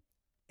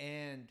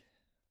 and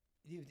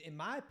in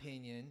my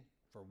opinion,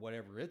 for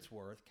whatever it's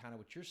worth, kind of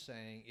what you're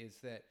saying is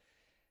that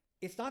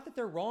it's not that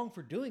they're wrong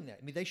for doing that.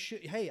 I mean, they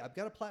should, hey, I've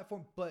got a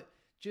platform, but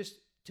just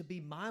to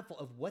be mindful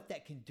of what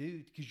that can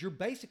do, because you're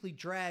basically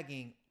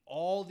dragging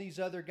all these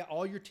other guys,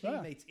 all your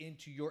teammates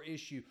into your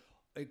issue,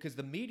 because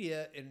the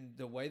media and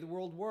the way the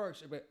world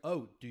works,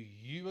 oh, do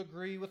you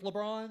agree with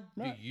LeBron?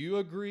 Right. Do you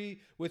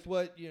agree with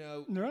what,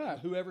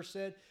 whoever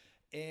said?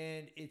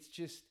 And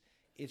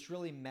it's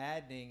really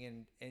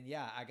maddening. And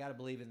yeah, I got to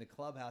believe in the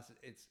clubhouse.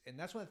 And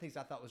that's one of the things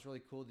I thought was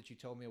really cool that you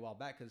told me a while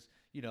back, because,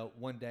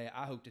 one day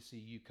I hope to see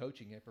you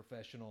coaching a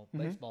professional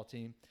baseball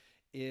team,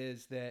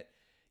 is that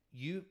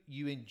you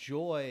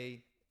enjoy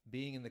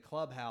being in the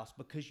clubhouse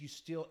because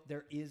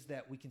there is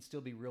that we can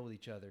still be real with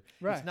each other.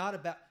 Right. It's not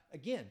about,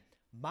 again,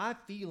 my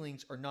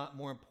feelings are not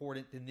more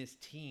important than this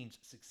team's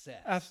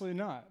success. Absolutely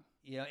not.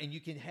 And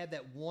you can have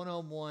that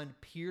one-on-one,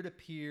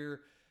 peer-to-peer,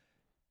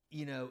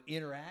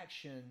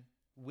 interaction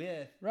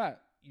with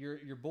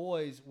your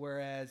boys.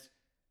 Whereas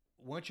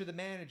once you're the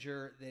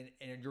manager,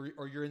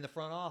 you're in the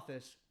front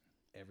office,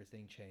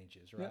 everything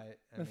changes, right?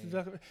 Yeah,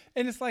 exactly.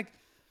 And it's like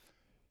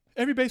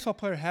every baseball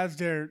player has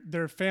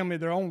their family,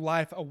 their own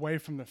life away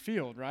from the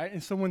field, right?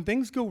 And so when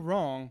things go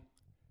wrong,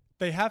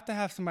 they have to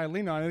have somebody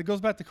lean on. And it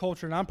goes back to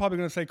culture, and I'm probably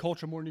going to say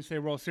culture more than you say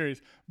World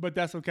Series, but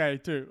that's okay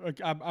too.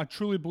 I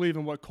truly believe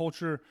in what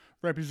culture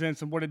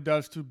represents and what it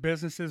does to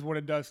businesses, what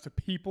it does to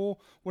people,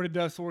 what it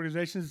does to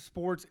organizations,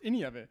 sports,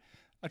 any of it.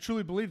 I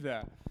truly believe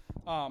that,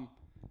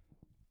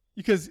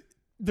 because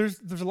there's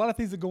a lot of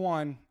things that go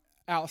on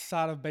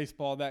outside of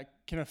baseball that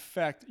can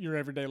affect your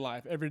everyday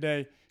life. Every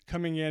day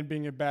coming in,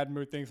 being in a bad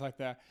mood, things like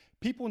that.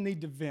 People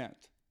need to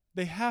vent.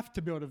 They have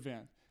to be able to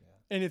vent.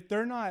 Yeah. And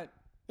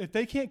if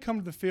they can't come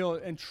to the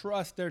field and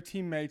trust their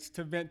teammates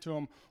to vent to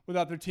them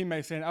without their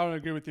teammates saying, I don't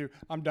agree with you,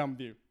 I'm done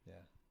with you. Yeah.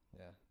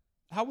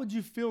 How would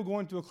you feel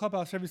going to a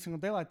clubhouse every single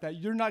day like that?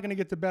 You're not going to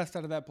get the best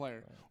out of that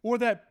player, or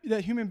that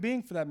human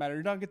being for that matter.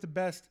 You're not going to get the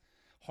best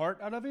heart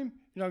out of him.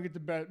 You're not going to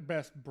get the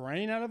best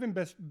brain out of him,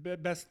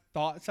 best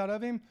thoughts out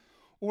of him,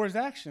 or his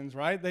actions,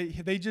 right?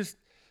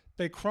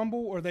 They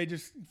crumble, or they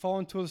just fall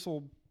into this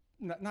little,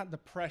 not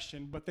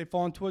depression, but they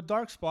fall into a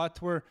dark spot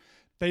where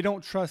they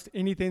don't trust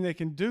anything they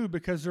can do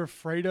because they're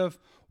afraid of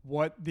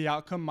what the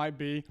outcome might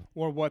be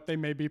or what they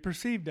may be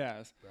perceived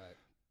as, right,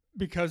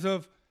 because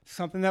of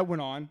something that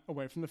went on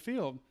away from the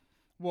field.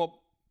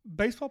 Well,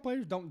 baseball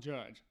players don't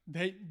judge.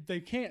 They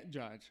can't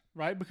judge,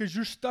 right? Because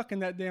you're stuck in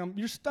that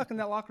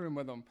locker room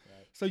with them.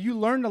 Right. So you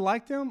learn to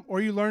like them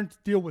or you learn to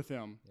deal with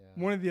them,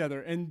 one or the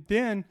other. And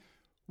then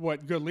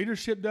what good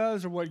leadership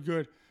does or what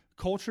good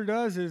culture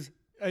does is,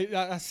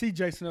 I see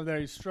Jason over there.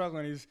 He's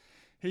struggling.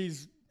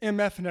 He's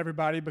MFing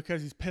everybody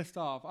because he's pissed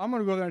off. I'm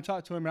going to go there and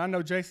talk to him, and I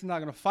know Jason's not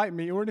going to fight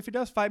me. Or if he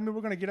does fight me,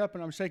 we're going to get up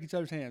and I'm going to shake each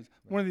other's hands,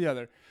 one or the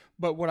other.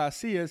 But what I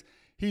see is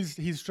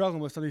he's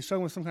struggling with something. He's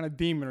struggling with some kind of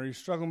demon, or he's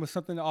struggling with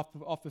something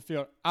off the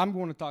field. I'm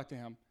going to talk to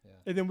him,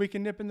 and then we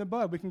can nip in the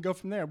bud. We can go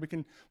from there. We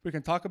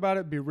can talk about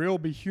it, be real,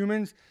 be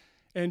humans,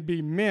 and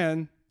be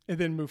men, and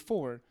then move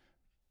forward.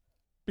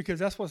 Because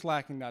that's what's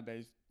lacking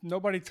nowadays.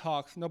 Nobody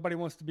talks. Nobody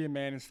wants to be a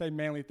man and say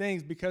manly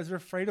things because they're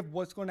afraid of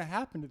what's going to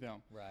happen to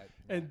them. Right.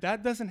 And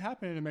that doesn't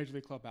happen in a major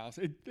league clubhouse.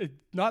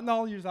 Not in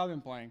all the years I've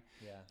been playing.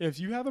 Yeah. If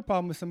you have a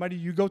problem with somebody,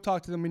 you go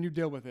talk to them and you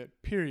deal with it.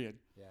 Period.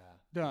 Yeah.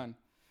 Done.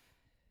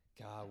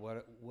 God,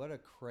 what a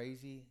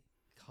crazy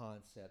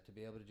concept to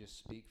be able to just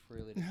speak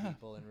freely to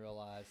people and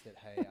realize that,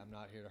 hey, I'm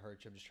not here to hurt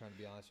you. I'm just trying to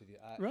be honest with you.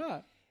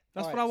 Right.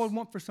 That's what I would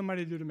want for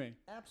somebody to do to me.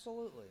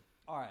 Absolutely.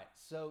 All right.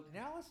 So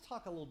now let's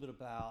talk a little bit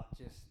about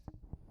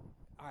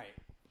all right.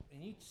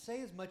 And you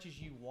say as much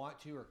as you want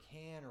to or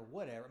can or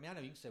whatever. I mean, I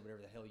know you can say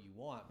whatever the hell you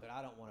want, but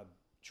I don't want to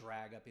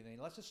drag up anything.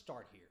 Let's just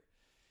start here.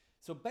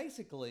 So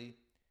basically,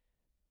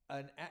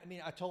 I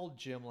told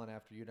Jimlin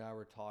after you and I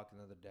were talking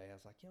the other day, I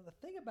was like, the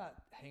thing about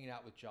hanging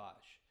out with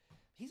Josh,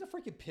 he's a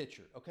freaking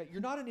pitcher, okay?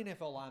 You're not an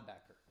NFL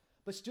linebacker,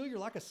 but still you're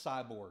like a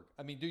cyborg.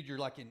 I mean, dude, you're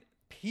like in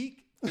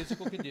peak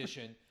physical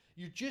condition.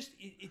 You're just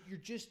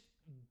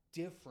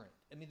different.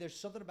 I mean, there's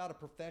something about a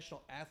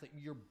professional athlete.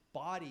 Your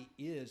body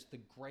is the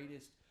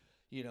greatest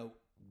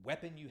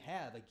weapon you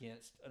have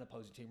against an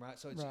opposing team, right?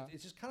 So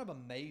it's just kind of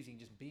amazing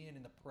just being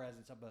in the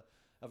presence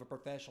of a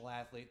professional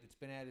athlete that's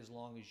been at it as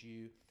long as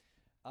you.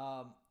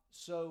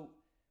 So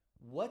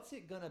what's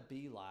it going to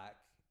be like?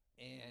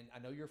 And I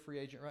know you're a free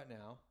agent right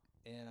now,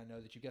 and I know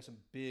that you've got some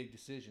big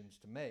decisions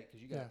to make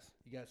because you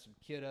got some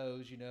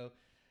kiddos,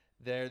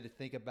 there to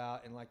think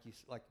about. And like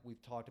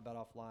we've talked about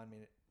offline, I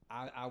mean,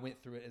 I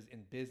went through it as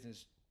in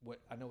business, what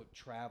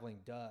traveling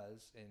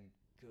does, and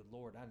good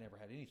Lord, I never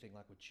had anything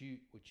like what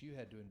you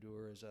had to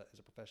endure as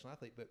a professional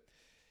athlete. But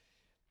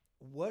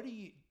what do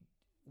you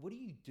what do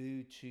you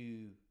do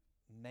to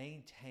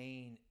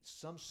maintain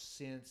some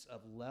sense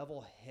of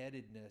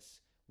level-headedness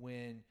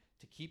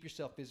to keep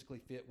yourself physically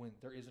fit when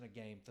there isn't a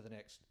game for the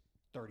next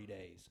 30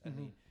 days? I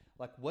mean,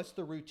 like, what's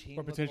the routine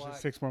or potentially look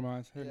like? 6 more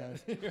months. Who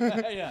knows?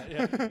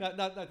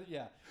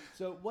 Yeah.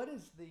 So what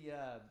is the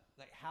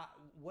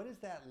what is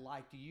that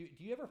like? Do you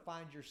ever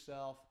find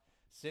yourself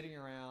sitting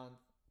around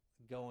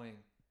going,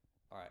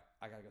 all right,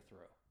 I gotta go throw.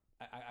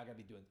 I gotta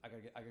be doing. I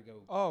gotta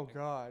go. Oh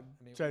God,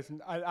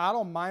 Jason, I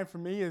don't mind. For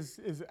me, is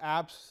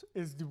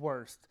the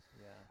worst.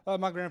 Yeah.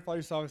 My grandfather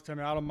used to always tell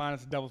me, I don't mind.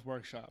 It's the devil's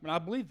workshop, and I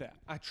believe that.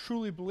 I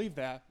truly believe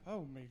that.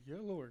 Oh my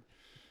good Lord.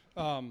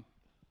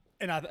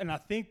 And I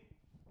think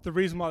the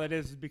reason why that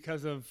is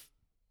because of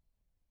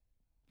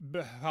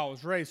how I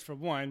was raised. For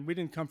one, we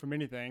didn't come from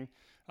anything.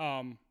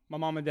 My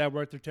mom and dad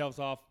worked their tails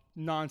off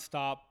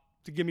nonstop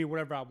to give me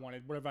whatever I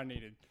wanted, whatever I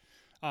needed.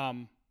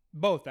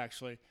 Both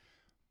actually,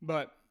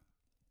 but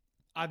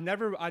I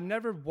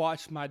never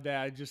watched my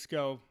dad just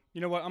go, you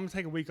know what, I'm gonna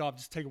take a week off,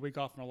 just take a week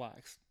off and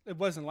relax. It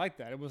wasn't like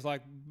that. It was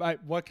like,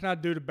 what can I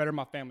do to better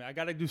my family? I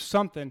got to do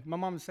something. My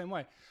mom the same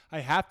way. I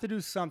have to do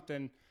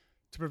something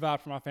to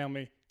provide for my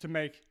family to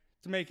make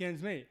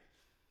ends meet.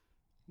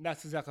 And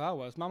that's exactly how I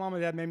was. My mom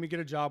and dad made me get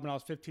a job when I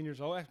was 15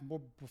 years old.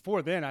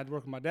 Before then, I'd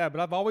work with my dad,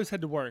 but I've always had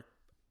to work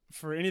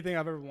for anything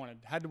I've ever wanted.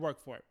 Had to work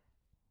for it.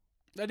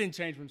 That didn't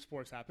change when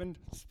sports happened.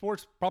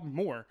 Sports probably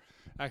more,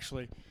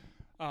 actually.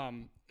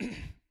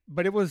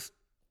 But it was,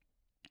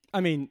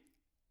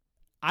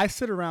 I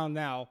sit around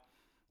now,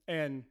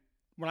 and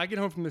when I get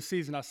home from the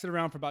season, I sit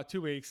around for about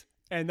 2 weeks,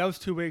 and those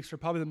 2 weeks are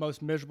probably the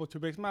most miserable 2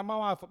 weeks. My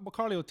wife,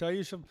 Carly, will tell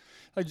you,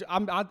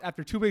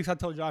 after 2 weeks, I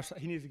told Josh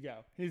he needs to go.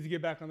 He needs to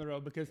get back on the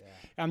road because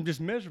I'm just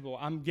miserable.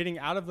 I'm getting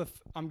out of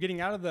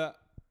the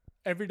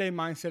everyday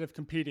mindset of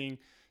competing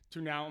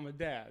to now I'm a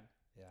dad.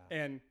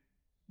 Yeah. And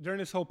during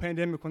this whole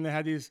pandemic, when they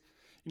had these,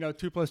 2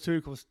 +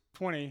 2 =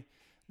 20,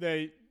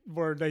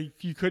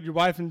 your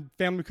wife and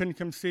family couldn't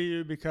come see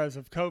you because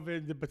of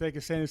COVID, but they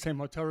could stay in the same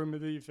hotel room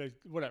with you,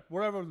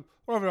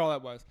 whatever all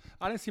that was.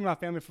 I didn't see my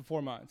family for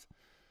 4 months.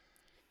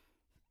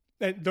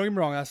 And don't get me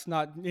wrong, that's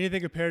not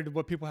anything compared to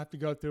what people have to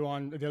go through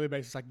on a daily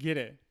basis. I get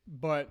it,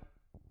 but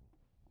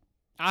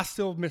I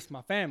still miss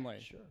my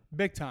family,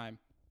 big time.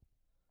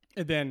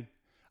 And then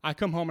I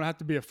come home and I have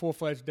to be a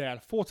full-fledged dad,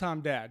 a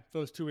full-time dad for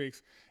those 2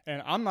 weeks.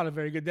 And I'm not a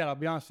very good dad, I'll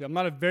be honest with you. I'm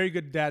not a very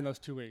good dad in those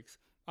 2 weeks.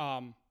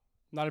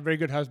 Not a very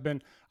good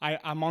husband.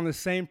 I'm on the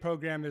same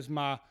program as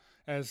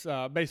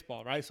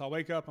baseball, right? So I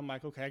wake up, I'm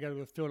like, okay, I got to go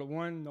to the field at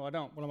 1. No, I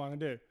don't. What am I going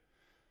to do?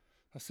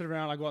 I sit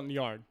around, I go out in the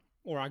yard.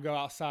 Or I go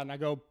outside and I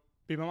go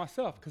be by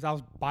myself because I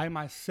was by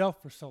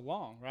myself for so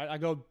long, right? I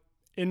go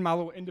in my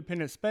little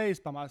independent space,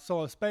 by my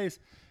solo space,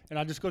 and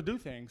I just go do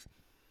things.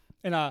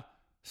 And I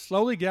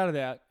slowly get out of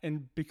that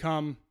and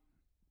become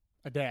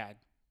a dad.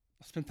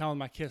 I spend time with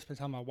my kids, spend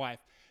time with my wife.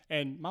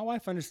 And my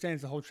wife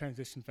understands the whole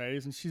transition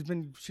phase, and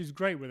she's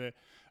great with it.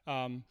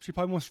 She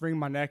probably wants to wring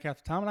my neck half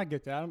the time, and I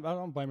get that. I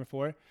don't blame her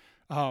for it.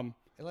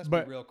 And let's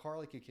be real,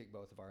 Carly could kick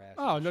both of our asses.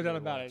 Oh, no doubt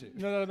about it.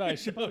 No doubt about it.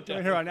 She'll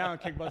come here right now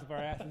and kick both of our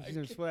asses. She's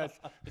in sweats.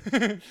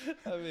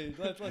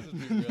 Let's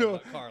just be real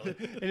about Carly.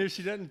 And if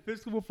she doesn't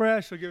physically whoop her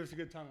ass, she'll give us a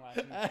good tongue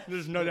lashing.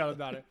 There's no doubt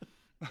about it.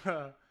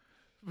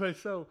 But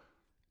so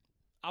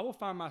I will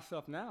find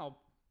myself now,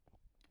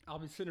 I'll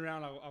be sitting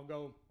around, I'll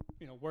go,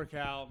 work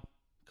out,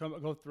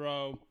 go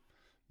throw,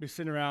 be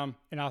sitting around,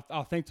 and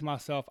I'll think to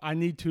myself, I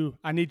need to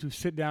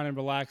sit down and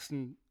relax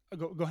and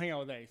go hang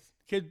out with Ace.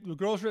 The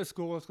girls are at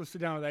school. Let's go sit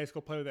down with Ace.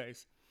 Go play with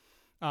Ace.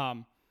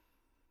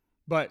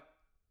 But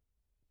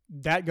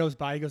that goes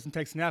by. He goes and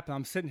takes a nap, and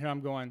I'm sitting here.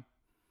 I'm going,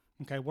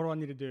 okay, what do I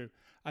need to do?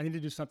 I need to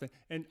do something,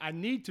 and I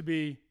need to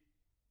be,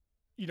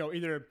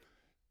 either,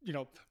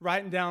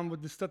 writing down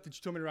with the stuff that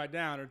you told me to write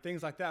down or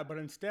things like that. But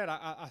instead,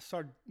 I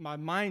started. My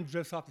mind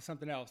drifts off to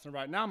something else, and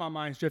right now my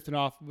mind's drifting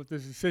off with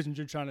this decision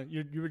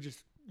you were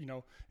just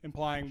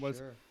implying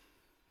was,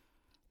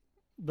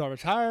 do I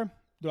retire?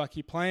 Do I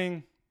keep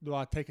playing? Do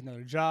I take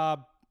another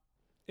job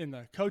in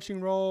the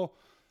coaching role?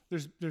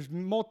 There's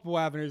multiple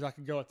avenues I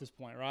could go at this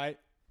point, right?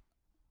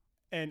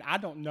 And I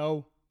don't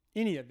know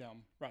any of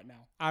them right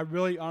now. I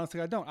really,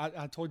 honestly, I don't.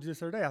 I told you this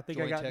the other day. I think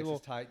Join I got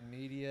Texas Titan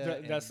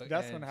Media. That's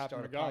going to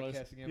happen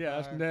regardless. Yeah,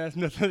 that's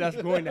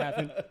going to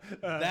happen.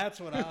 That's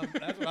what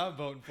I'm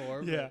voting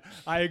for. Yeah,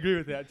 I agree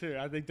with that too.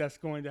 I think that's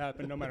going to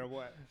happen no matter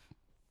what.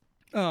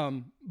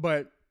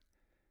 But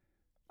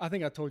I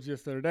think I told you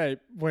this the other day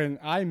when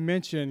I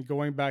mentioned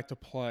going back to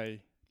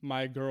play.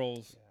 My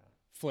girls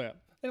flip.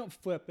 They don't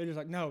flip. They're just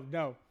like,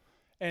 no.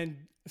 And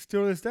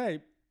still to this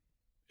day,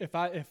 if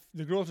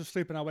the girls are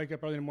sleeping, I wake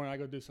up early in the morning, I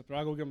go do something.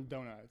 I go give them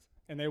donuts.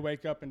 And they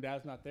wake up and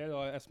Dad's not there. They're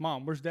like, that's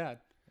Mom. Where's Dad?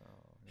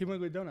 He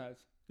went to get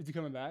donuts. Is he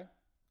coming back?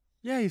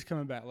 Yeah, he's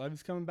coming back, love.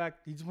 He's coming back.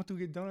 He just went to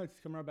get donuts.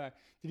 He's coming right back.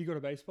 Did he go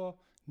to baseball?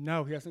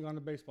 No, he hasn't gone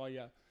to baseball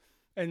yet.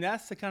 And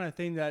that's the kind of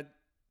thing that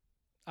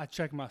I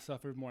check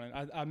myself every morning.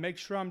 I make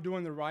sure I'm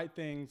doing the right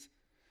things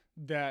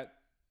that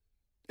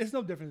it's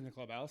no different than the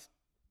clubhouse.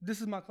 This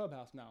is my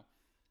clubhouse now.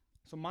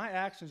 So my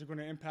actions are going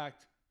to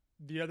impact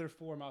the other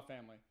 4 in my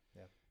family.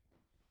 Yeah.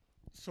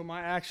 So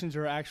my actions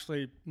are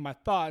actually, my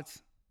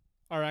thoughts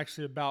are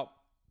actually about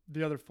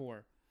the other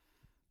four.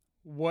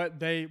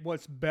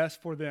 What's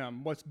best for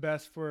them?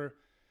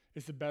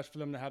 Is it best for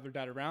them to have their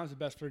dad around? Is it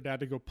best for their dad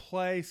to go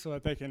play so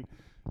that they can,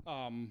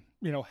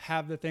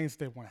 have the things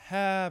they want to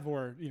have,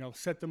 or,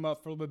 set them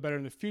up for a little bit better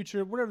in the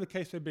future, whatever the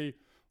case may be.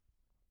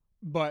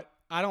 But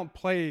I'm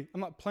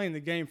not playing the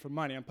game for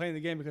money. I'm playing the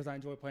game because I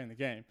enjoy playing the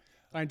game.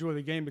 I enjoy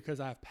the game because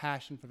I have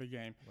passion for the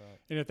game. Right.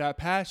 And if that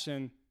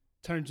passion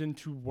turns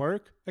into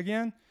work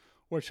again,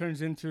 or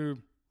turns into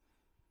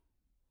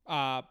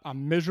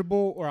I'm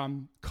miserable, or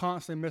I'm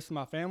constantly missing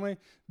my family,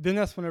 then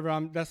that's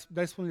whenever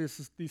that's when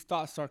these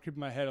thoughts start creeping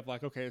in my head of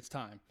like, okay, it's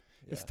time.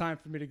 Yeah. It's time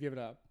for me to give it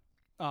up.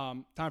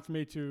 Time for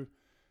me to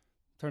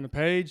turn the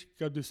page,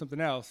 go do something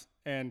else.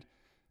 And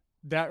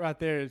that right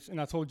there is,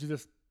 and I told you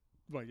this,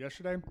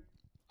 yesterday?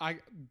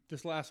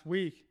 This last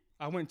week,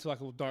 I went to like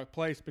a little dark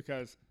place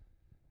because,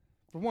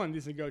 for one,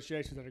 these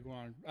negotiations that are going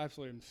on are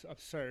absolutely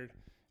absurd.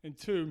 And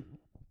two,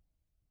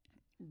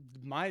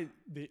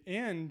 the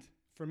end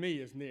for me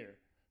is near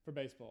for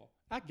baseball.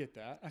 I get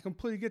that. I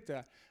completely get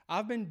that.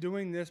 I've been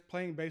doing this,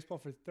 playing baseball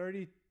for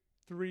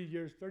 34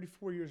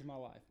 years of my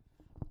life.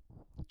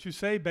 To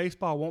say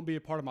baseball won't be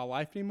a part of my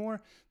life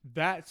anymore,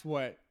 that's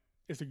what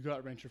is a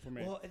gut wrencher for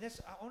me. Well,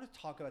 I want to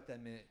talk about that a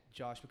minute,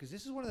 Josh, because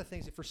this is one of the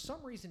things that for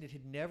some reason it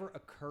had never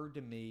occurred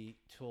to me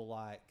till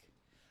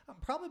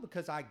probably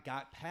because I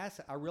got past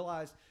it. I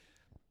realized,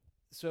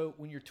 so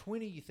when you're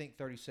 20, you think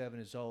 37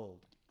 is old.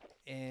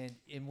 And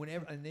then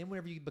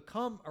whenever you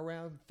become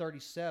around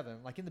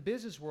 37, like in the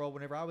business world,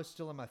 whenever I was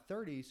still in my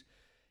 30s,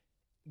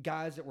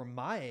 guys that were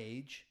my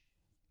age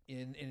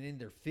in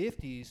their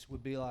 50s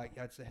would be like,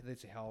 they'd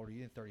say, how old are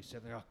you?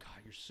 37. They're like, oh,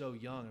 God, you're so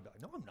young. I'd be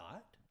like, no, I'm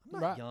not. I'm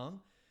not young.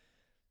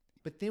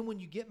 But then when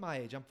you get my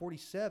age, I'm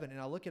 47,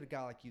 and I look at a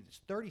guy like you that's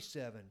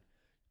 37,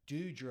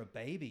 dude, you're a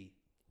baby,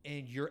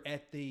 and you're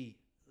at the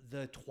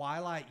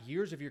twilight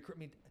years of your career. I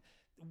mean,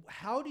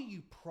 how do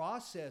you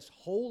process,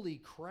 holy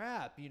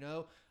crap,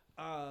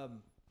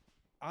 I'm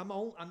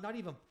not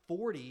even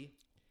 40.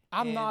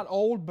 I'm not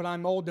old, but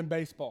I'm old in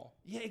baseball.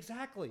 Yeah,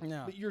 exactly.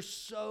 Yeah. But you're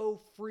so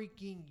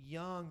freaking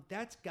young.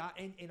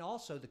 And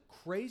also the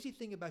crazy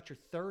thing about your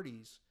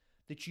 30s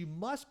that you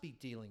must be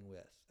dealing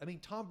with. I mean,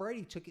 Tom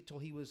Brady took it till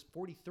he was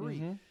 43.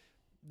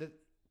 Mm-hmm.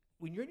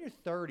 When you're in your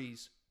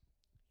 30s,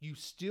 you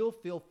still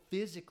feel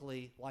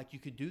physically like you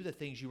can do the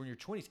things you were in your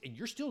 20s, and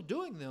you're still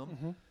doing them.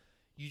 Mm-hmm.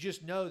 You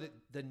just know that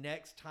the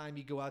next time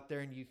you go out there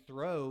and you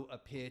throw a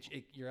pitch,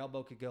 your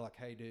elbow could go like,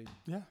 hey, dude,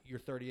 you're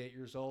 38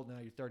 years old. Now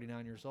you're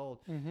 39 years old.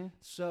 Mm-hmm.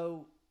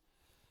 So,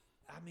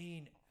 I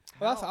mean.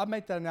 I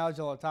make that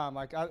analogy all the time.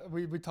 Like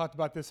we talked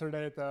about this the other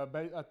day at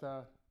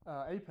the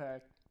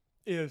APEC,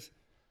 is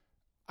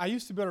I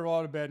used to be able to roll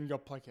out of bed and go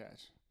play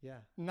catch. Yeah.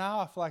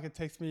 Now I feel like it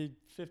takes me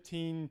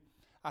 15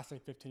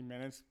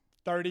 minutes,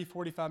 30,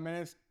 45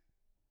 minutes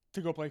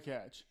to go play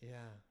catch.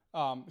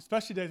 Yeah.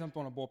 Especially days I'm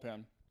throwing a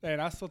bullpen. And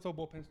I still throw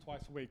bullpens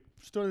twice a week.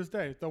 Still to this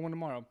day, throw one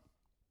tomorrow.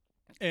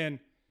 And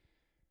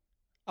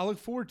I look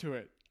forward to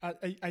it.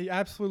 I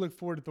absolutely look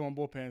forward to throwing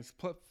bullpens,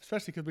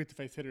 especially because we have to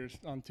face hitters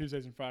on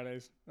Tuesdays and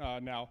Fridays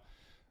now.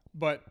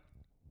 But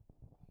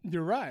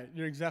you're right.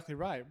 You're exactly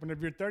right. Whenever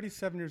you're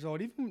 37 years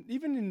old,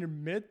 even in your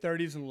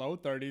mid-30s and low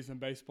 30s in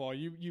baseball,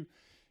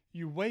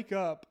 you wake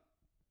up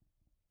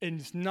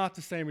and it's not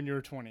the same when you're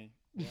 20.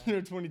 Yeah.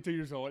 You're 22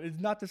 years old. It's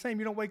not the same.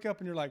 You don't wake up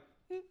and you're like,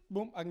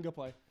 boom, I can go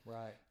play.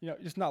 Right.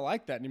 It's not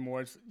like that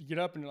anymore. You get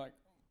up and you're like,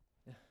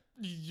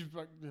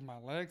 my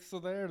legs still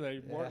there. They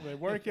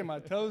working. My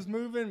toes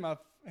moving. My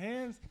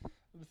hands.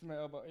 My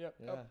elbow. Yep.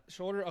 Yeah.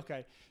 Shoulder.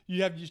 Okay.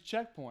 You have these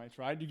checkpoints,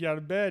 right? You get out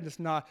of bed.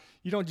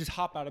 You don't just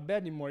hop out of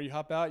bed anymore. You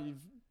hop out.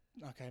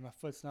 Okay, my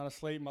foot's not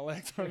asleep. My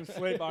legs aren't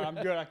asleep. All right, I'm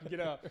good. I can get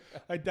up.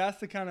 Like that's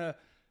the kind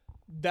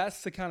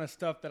of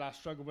stuff that I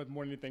struggle with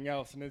more than anything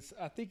else. And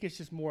I think it's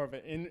just more of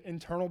an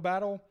internal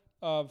battle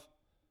of,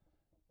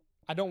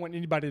 I don't want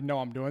anybody to know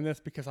I'm doing this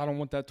because I don't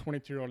want that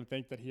 22-year-old to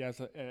think that he has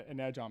an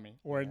edge on me,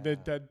 or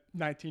the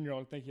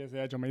 19-year-old to think he has an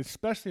edge on me,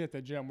 especially at the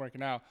gym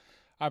working out.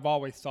 I've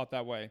always thought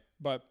that way.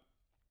 But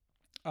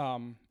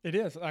it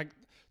is. Like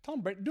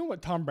doing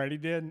what Tom Brady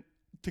did,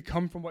 to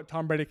come from what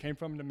Tom Brady came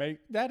from,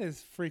 that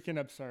is freaking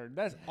absurd.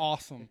 That's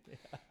awesome.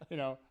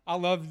 Yeah. I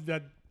love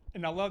that.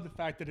 And I love the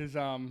fact that his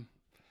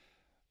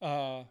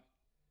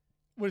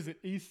what is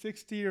it,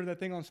 E60 or that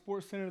thing on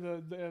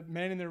SportsCenter, the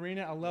Man in the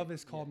Arena? I love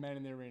it's called Man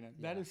in the Arena.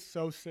 Yeah. That is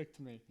so sick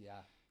to me. Yeah.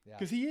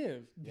 Because he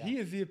is. Yeah. He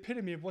is the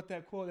epitome of what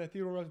that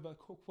Theodore Roosevelt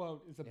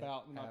quote is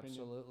about, in my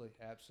opinion.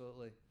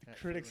 Absolutely. The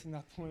critics and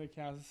not the one that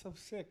counts. It's so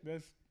sick.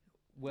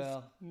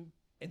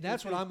 And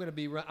that's what I'm going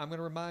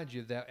to remind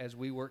you of that as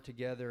we work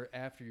together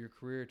after your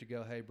career to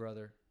go, hey,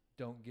 brother,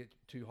 don't get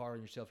too hard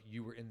on yourself.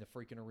 You were in the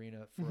freaking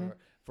arena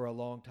for a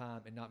long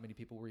time, and not many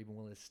people were even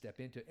willing to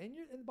step into it. And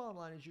the bottom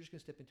line is you're just going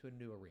to step into a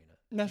new arena.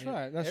 That's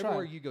right.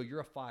 Everywhere you go,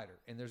 you're a fighter,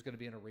 and there's going to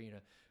be an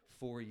arena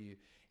for you.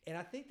 And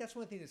I think that's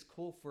one thing that's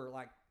cool for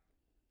like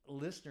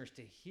listeners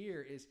to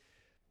hear is,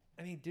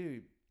 I mean,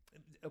 dude,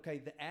 okay,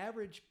 the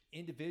average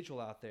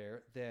individual out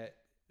there that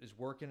is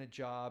working a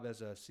job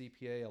as a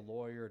CPA, a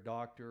lawyer, a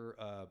doctor,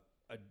 a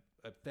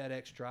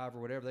FedEx driver,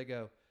 whatever, they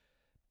go,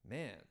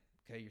 man,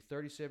 okay, you're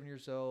 37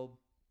 years old,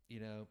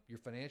 you're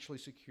financially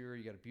secure,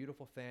 you got a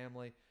beautiful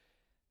family.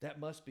 That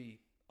must be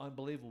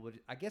unbelievable. But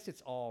I guess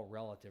it's all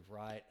relative,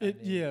 right?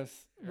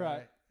 Yes,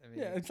 right.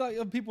 Yeah, it's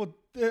like people,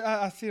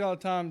 I see it all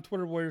the time,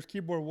 Twitter warriors,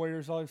 keyboard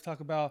warriors always talk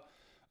about,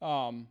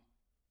 but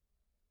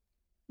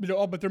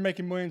they're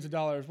making millions of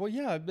dollars. Well,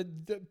 yeah, but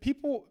the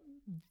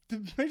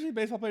Major League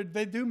Baseball players,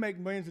 they do make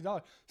millions of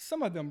dollars.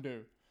 Some of them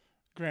do,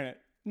 granted.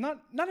 Not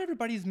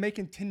everybody's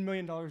making $10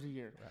 million a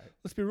year. Right.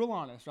 Let's be real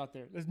honest out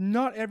there.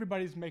 Not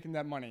everybody's making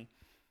that money.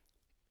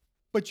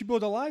 But you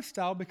build a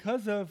lifestyle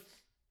because of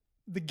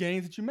the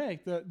gains that you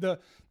make, the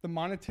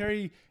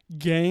monetary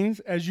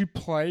gains as you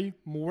play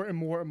more and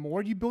more and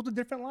more. You build a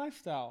different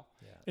lifestyle,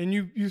 and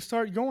you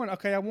start going,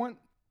 okay, I want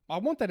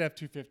that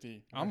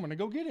F-250. I'm gonna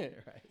go get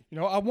it.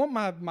 Right. I want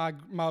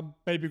my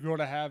baby girl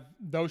to have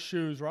those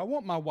shoes, or I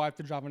want my wife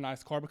to drive a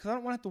nice car because I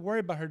don't want to have to worry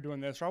about her doing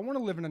this, or I want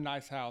to live in a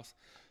nice house.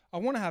 I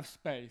want to have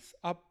space.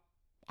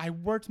 I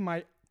worked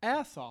my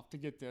ass off to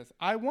get this.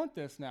 I want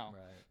this now.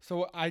 Right.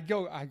 So I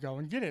go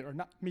and get it, or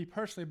not me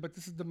personally, but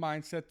this is the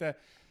mindset that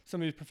some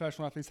of these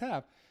professional athletes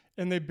have,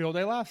 and they build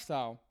a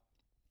lifestyle.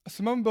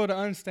 Some of them build an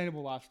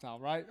unsustainable lifestyle,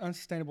 right?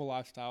 Unsustainable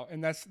lifestyle,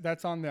 and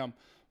that's on them.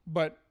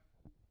 But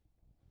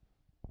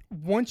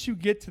once you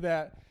get to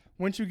that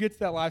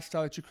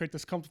lifestyle that you create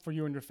that's comfortable for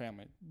you and your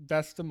family,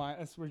 that's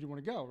where you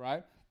want to go,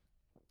 right?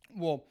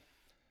 Well,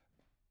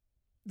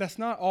 that's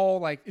not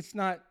all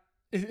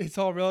it's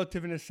all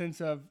relative in a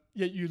sense of,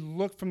 you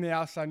look from the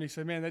outside and you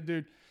say, man, that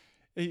dude,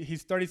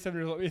 he's 37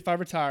 years old. If I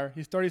retire,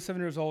 he's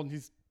 37 years old and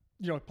he's,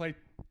 played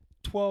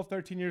 12,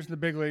 13 years in the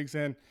big leagues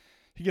and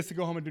he gets to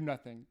go home and do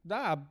nothing.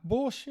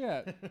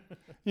 Bullshit.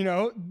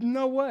 No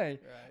way.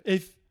 Right.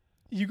 If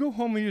you go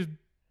home and you just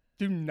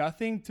do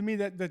nothing, to me,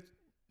 that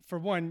for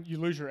one, you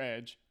lose your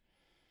edge.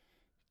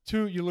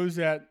 Two, you lose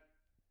that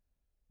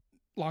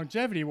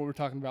longevity, what we're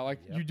talking about. Like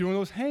you doing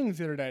those hangs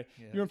the other day.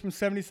 You went from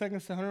 70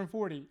 seconds to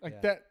 140.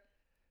 That.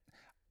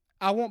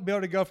 I won't be able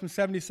to go from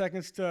 70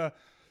 seconds to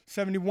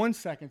 71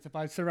 seconds if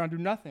I sit around and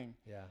do nothing.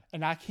 Yeah.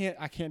 And I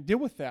can't deal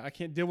with that. I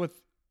can't deal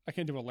with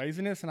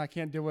laziness, and I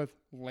can't deal with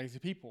lazy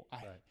people.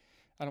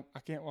 I'm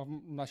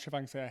not sure if I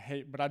can say I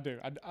hate, but I do.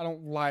 I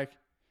don't like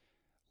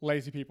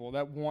lazy people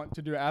that want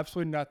to do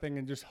absolutely nothing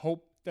and just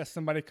hope that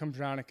somebody comes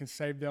around and can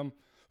save them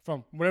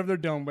from whatever they're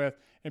dealing with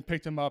and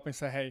pick them up and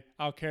say, hey,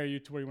 I'll carry you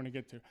to where you want to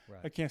get to. Right.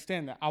 I can't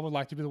stand that. I would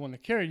like to be the one to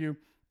carry you,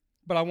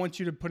 but I want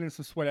you to put in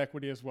some sweat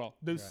equity as well.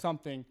 Do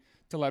something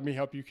to let me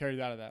help you carry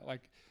that out of that.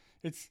 Like,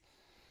 it's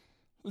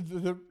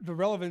the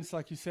relevance,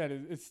 like you said,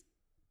 it's,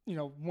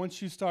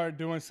 once you start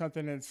doing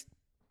something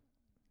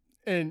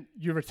and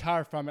you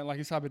retire from it, like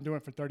you said, I've been doing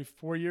it for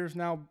 34 years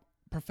now,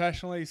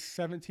 professionally,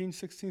 16,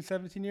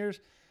 17 years,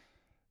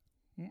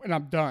 and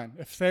I'm done.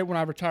 When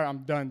I retire, I'm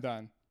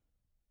done.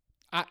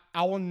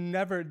 I will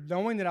never,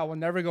 knowing that I will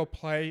never go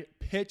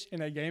pitch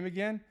in a game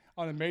again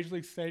on a major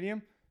league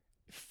stadium,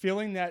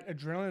 feeling that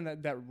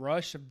adrenaline, that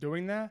rush of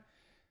doing that,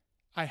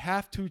 I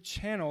have to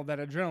channel that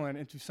adrenaline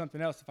into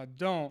something else. If I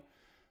don't,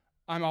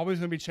 I'm always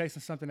going to be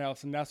chasing something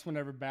else, and that's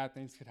whenever bad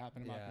things could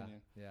happen, in my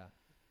opinion. Yeah.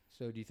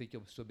 So do you think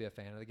you'll still be a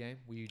fan of the game?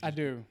 I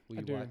do.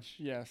 Watch?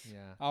 Yes. Yeah.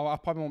 I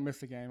probably won't miss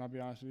the game, I'll be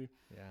honest with you.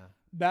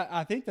 Yeah.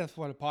 I think that's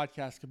what a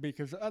podcast could be,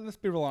 because let's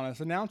be real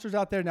honest. Announcers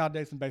out there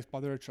nowadays in baseball,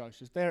 they're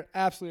atrocious. They're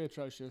absolutely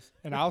atrocious.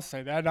 And I'll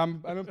say that.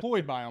 I'm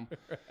employed by them.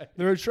 Right.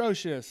 They're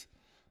atrocious.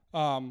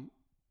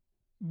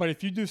 But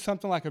if you do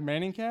something like a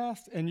Manning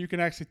cast and you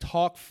can actually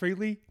talk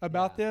freely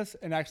about this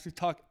and actually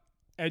talk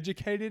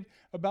educated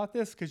about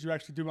this because you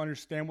actually do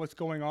understand what's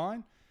going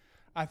on,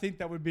 I think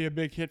that would be a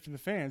big hit for the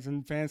fans.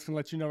 And fans can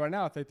let you know right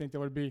now if they think that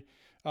would be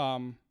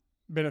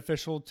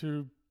beneficial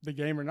to the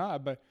game or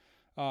not. But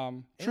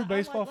true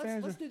baseball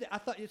fans. Let's do that. I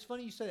thought it's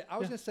funny you said that. I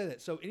was going to say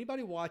that. So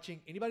anybody watching,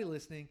 anybody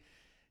listening,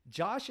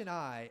 Josh and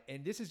I,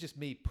 and this is just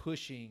me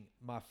pushing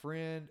my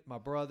friend, my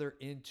brother,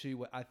 into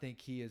what I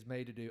think he is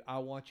made to do. I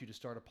want you to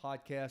start a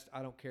podcast.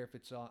 I don't care if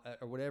it's on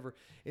or whatever.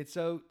 And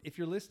so if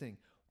you're listening,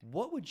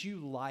 what would you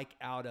like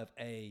out of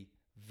a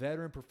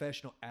veteran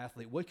professional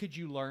athlete? What could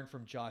you learn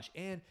from Josh?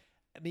 And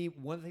I mean,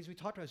 one of the things we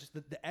talked about is just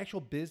the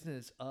actual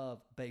business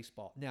of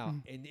baseball. Now,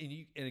 and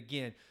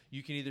again,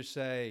 you can either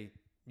say,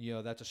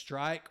 that's a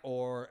strike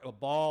or a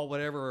ball,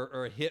 whatever,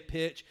 or a hit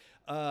pitch.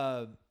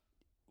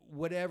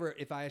 Whatever,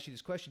 if I ask you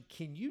this question,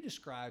 can you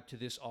describe to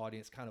this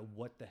audience kind of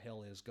what the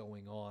hell is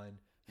going on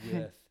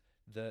with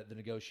the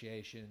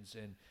negotiations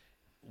and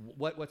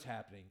what's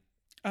happening?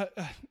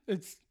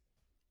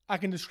 I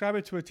can describe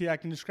it to a T. I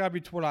can describe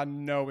it to what I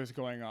know is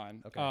going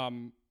on.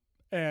 Okay.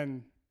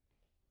 And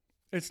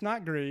it's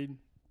not greed.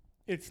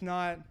 It's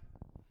not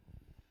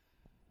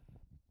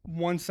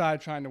one side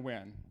trying to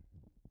win.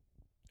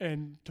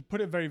 And to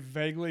put it very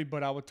vaguely,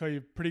 but I will tell you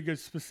pretty good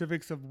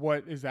specifics of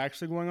what is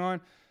actually going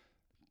on.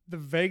 The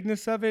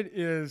vagueness of it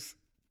is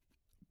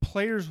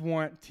players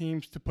want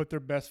teams to put their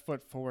best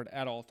foot forward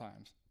at all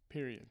times,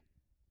 period.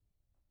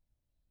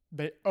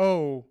 They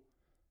owe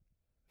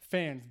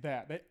fans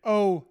that. They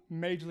owe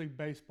Major League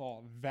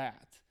Baseball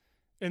that.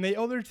 And they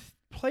owe their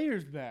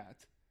players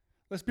that.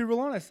 Let's be real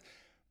honest.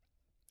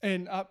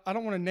 And I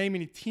don't want to name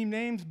any team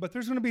names, but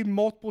there's going to be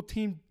multiple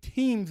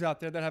teams out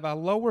there that have a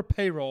lower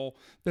payroll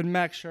than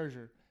Max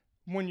Scherzer.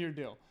 1-year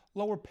deal.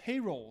 Lower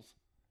payrolls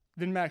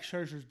than Max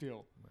Scherzer's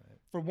deal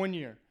for 1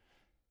 year.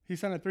 He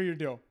signed a 3-year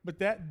deal. But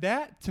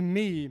that to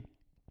me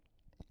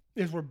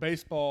is where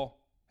baseball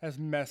has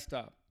messed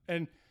up.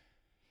 And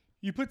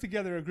you put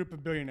together a group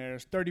of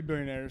billionaires, 30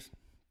 billionaires,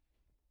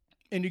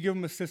 and you give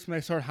them a system,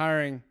 they start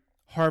hiring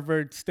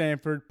Harvard,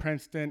 Stanford,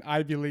 Princeton,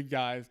 Ivy League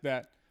guys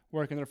that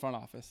work in their front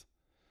office.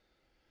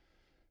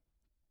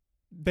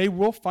 They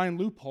will find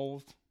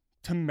loopholes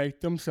to make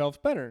themselves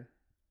better,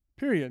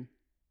 period.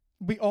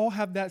 We all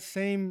have that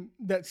same,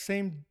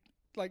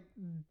 like,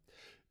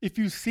 if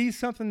you see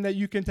something that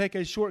you can take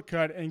a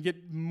shortcut and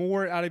get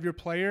more out of your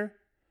player,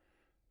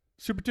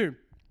 Super 2.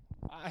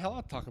 Hell,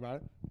 I'll talk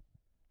about it.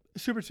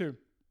 Super 2.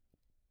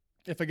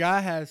 If a guy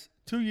has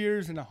 2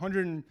 years and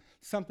 100 and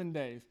something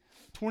days,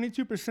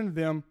 22% of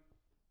them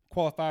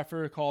qualify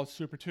for a called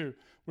Super 2,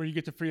 where you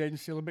get to free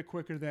agency a little bit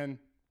quicker than,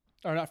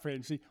 or not free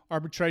agency,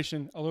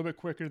 arbitration a little bit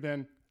quicker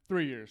than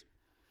 3 years.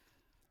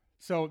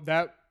 So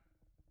that,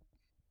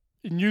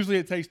 and usually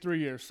it takes 3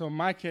 years. So in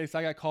my case,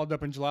 I got called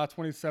up in July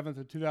 27th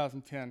of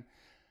 2010.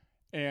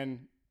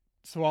 And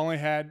so I only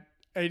had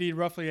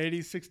roughly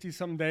 80, 60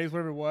 something days,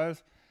 whatever it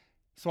was.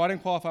 So I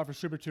didn't qualify for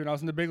Super 2, and I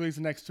was in the big leagues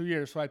the next 2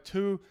 years. So I had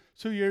two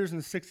years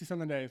and 60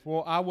 something days.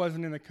 Well, I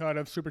wasn't in the cut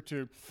of Super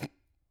 2.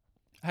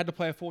 I had to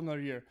play a full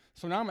another year.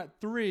 So now I'm at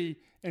 3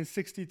 and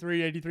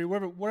 63, 83,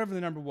 whatever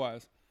the number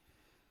was.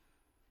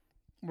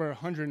 We're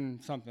 100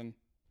 and something.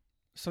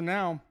 So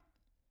now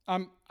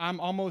I'm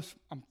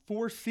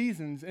 4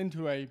 seasons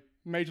into a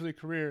major league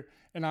career,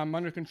 and I'm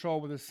under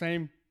control with the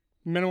same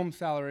minimum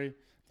salary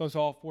those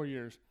all 4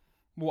 years.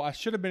 Well, I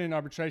should have been in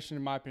arbitration,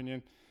 in my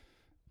opinion,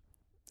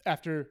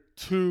 after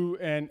 2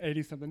 and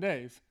 80 something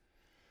days.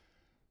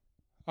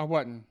 I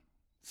wasn't.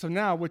 So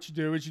now what you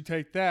do is you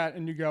take that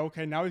and you go,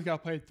 okay, now he's got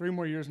to play 3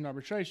 more years in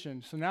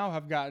arbitration. So now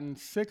I've gotten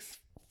 6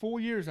 full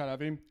years out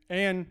of him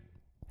and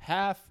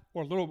half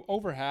or a little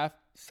over half,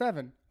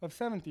 7 of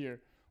 7th year.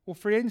 Well,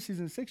 free agency's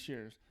in 6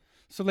 years.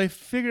 So they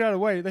figured out a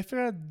way. They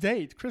figured out a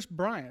date. Chris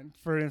Bryant,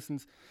 for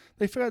instance,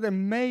 they figured out that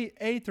May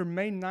 8th or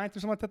May 9th or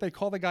something like that, they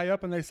call the guy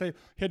up and they say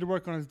he had to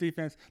work on his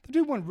defense. The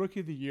dude won Rookie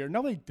of the Year.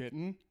 No, they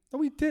didn't.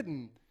 No, he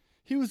didn't.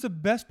 He was the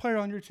best player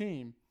on your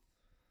team.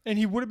 And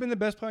he would have been the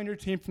best player on your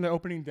team from the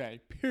opening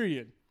day,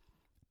 period.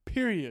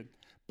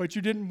 But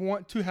you didn't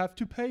want to have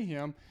to pay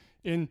him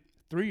in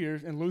 3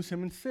 years and lose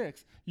him in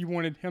 6. You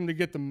wanted him to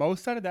get the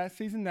most out of that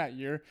season that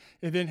year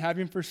and then have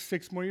him for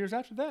 6 more years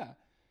after that.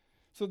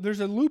 So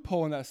there's a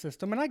loophole in that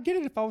system. And I get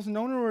it. If I was an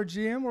owner or a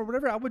GM or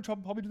whatever, I would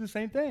probably do the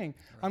same thing.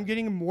 Right. I'm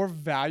getting more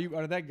value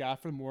out of that guy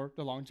for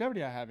the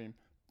longevity I have him.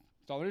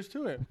 That's all there is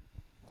to it.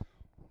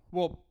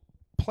 Well,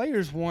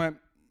 players want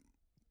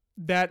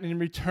that in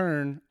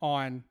return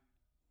on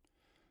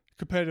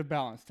competitive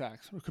balance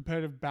tax or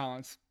competitive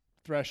balance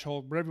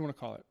threshold, whatever you want to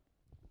call it.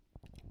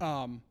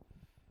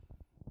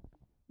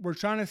 We're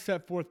trying to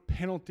set forth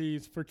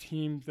penalties for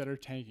teams that are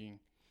tanking.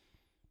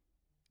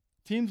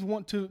 Teams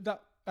want to, and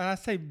I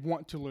say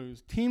want to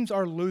lose. Teams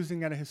are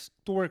losing at a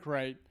historic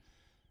rate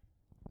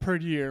per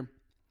year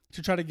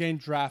to try to gain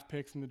draft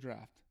picks in the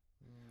draft.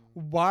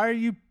 Why are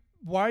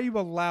you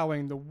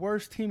allowing the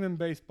worst team in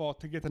baseball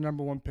to get the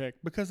number 1 pick?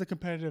 Because of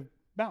competitive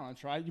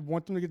balance, right? You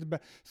want them to get the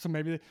best. So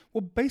maybe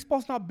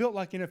baseball's not built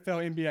like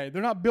NFL, NBA.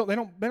 They're not built. They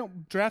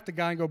don't draft a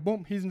guy and go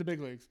boom, he's in the big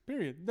leagues.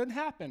 Period. It doesn't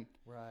happen.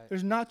 Right.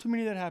 There's not too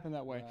many that happen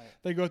that way. Right.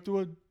 They go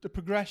through the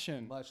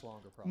progression. Much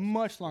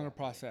longer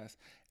process.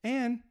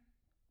 And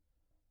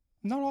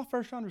not all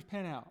first rounders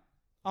pan out.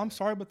 I'm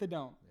sorry, but they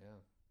don't. Yeah.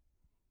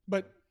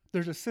 But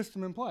there's a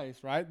system in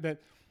place, right?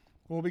 That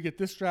we get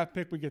this draft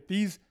pick, we get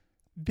these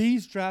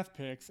draft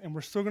picks, and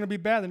we're still going to be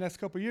bad the next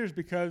couple of years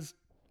because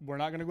we're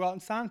not going to go out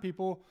and sign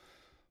people.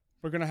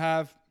 We're going to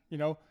have,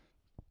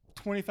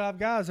 25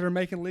 guys that are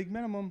making league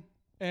minimum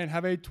and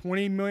have a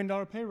 $20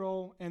 million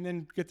payroll and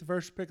then get the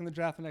first pick in the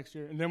draft the next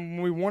year. And then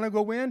when we want to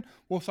go win,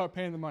 we'll start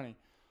paying the money.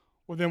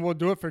 Well, then we'll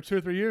do it for 2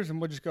 or 3 years and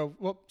we'll just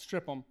go,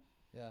 strip them.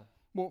 Yeah.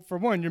 Well, for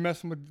one, you're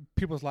messing with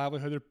people's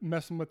livelihood. They're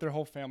messing with their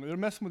whole family. They're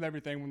messing with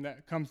everything when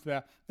that comes to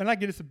that. And I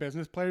get it's a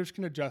business. Players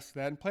can adjust to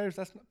that. And players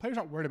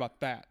aren't worried about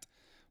that.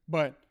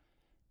 But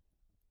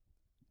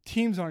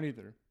teams aren't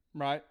either,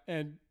 right?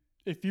 And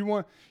if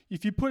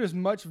you put as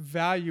much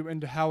value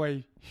into how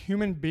a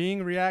human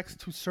being reacts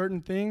to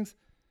certain things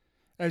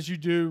as you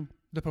do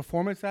the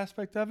performance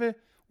aspect of it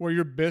or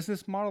your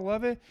business model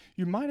of it,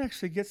 you might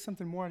actually get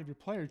something more out of your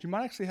players. You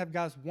might actually have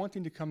guys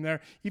wanting to come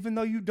there even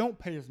though you don't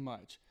pay as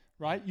much,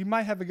 right? You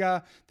might have a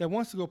guy that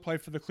wants to go play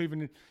for the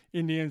Cleveland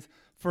Indians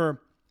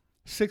for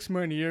 $6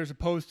 million a year as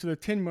opposed to the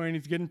 $10 million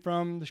he's getting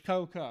from the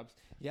Chicago Cubs.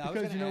 Yeah, because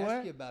I was going to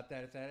ask you about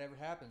that if that ever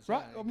happens.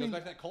 Right. Yeah, it goes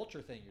back to that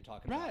culture thing you're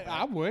talking about. Right,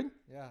 I would.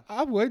 Yeah.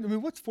 I would. I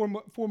mean, what's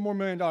 $4 more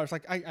million?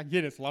 Like, I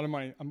get it. It's a lot of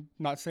money. I'm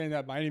not saying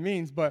that by any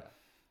means, but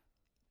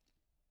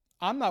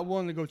I'm not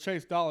willing to go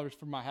chase dollars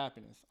for my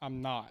happiness.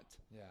 I'm not.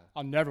 Yeah.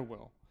 I never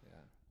will. Yeah.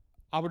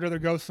 I would rather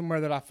go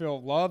somewhere that I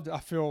feel loved. I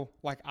feel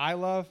like I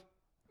love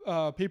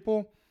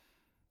people,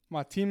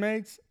 my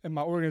teammates, and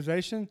my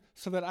organization,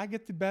 so that I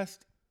get the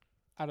best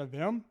out of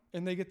them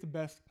and they get the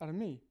best out of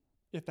me.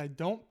 If I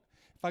go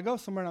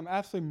somewhere and I'm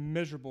absolutely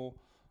miserable,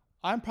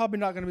 I'm probably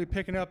not going to be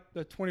picking up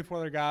the 24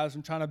 other guys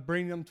and trying to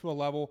bring them to a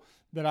level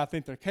that I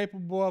think they're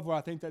capable of, or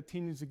I think that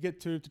team needs to get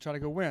to try to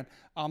go win.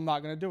 I'm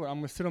not going to do it. I'm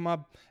going to sit on my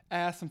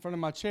ass in front of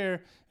my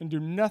chair and do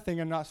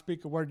nothing and not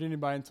speak a word to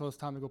anybody until it's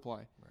time to go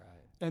play. Right.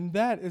 And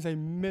that is a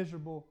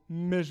miserable,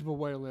 miserable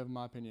way to live, in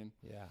my opinion.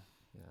 Yeah.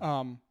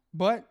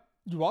 But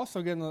you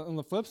also get on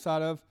the flip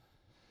side of,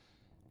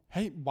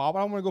 hey, why would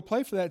I want to go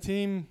play for that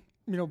team,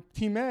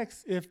 Team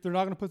X, if they're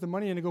not going to put the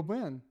money in to go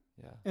win?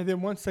 Yeah. And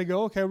then once they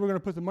go, okay, we're going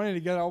to put the money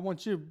together, I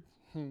want you.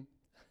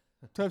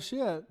 Tough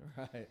shit.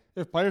 Right.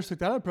 If players took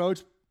that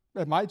approach,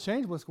 it might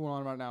change what's going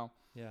on right now.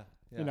 Yeah.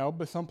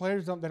 But some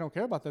players don't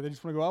care about that. They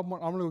just want to go, I'm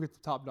going to go get the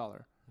top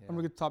dollar. Yeah. I'm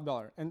going to get the top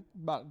dollar. And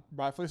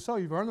rightfully so,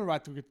 you've earned the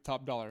right to get the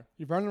top dollar.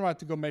 You've earned the right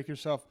to go make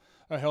yourself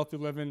a healthy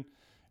living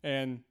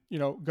and,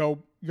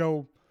 go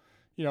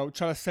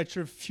try to set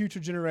your future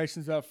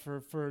generations up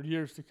for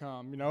years to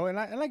come, and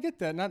I get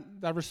that, and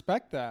I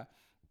respect that.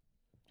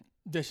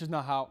 This is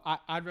not how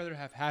I'd rather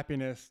have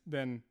happiness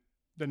than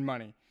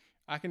money.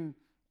 I can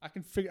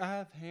figure. I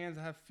have hands,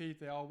 I have feet.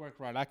 They all work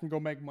right. I can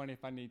go make money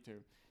if I need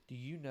to. Do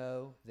you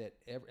know that?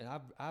 And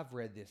I've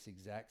read this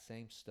exact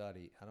same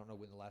study. I don't know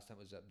when the last time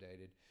it was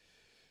updated,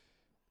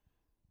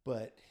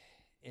 but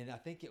I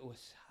think it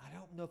was. I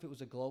don't know if it was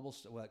a global.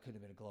 Well, it couldn't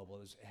have been a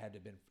global. It had to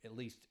have been at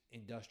least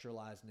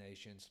industrialized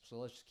nations. So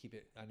let's just keep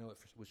it. I know it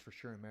was for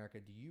sure in America.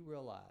 Do you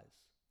realize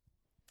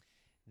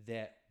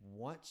that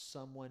once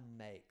someone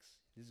makes,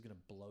 this is going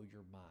to blow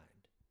your mind.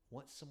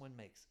 Once someone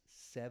makes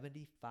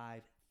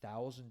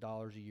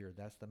 $75,000 a year,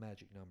 that's the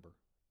magic number.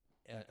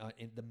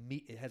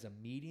 It has a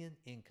median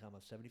income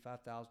of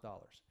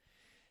 $75,000.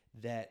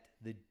 That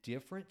the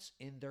difference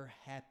in their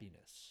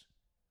happiness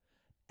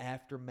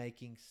after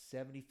making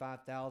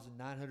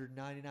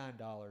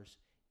 $75,999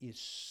 is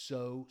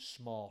so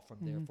small from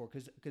therefore,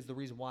 because the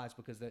reason why is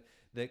because that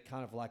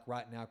kind of like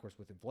right now, of course,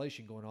 with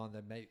inflation going on,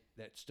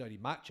 that study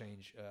might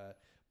change,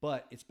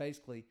 but it's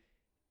basically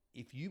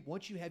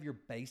once you have your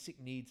basic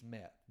needs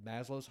met,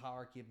 Maslow's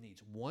hierarchy of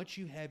needs, once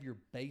you have your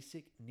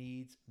basic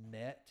needs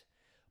met,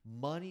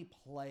 money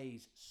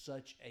plays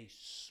such a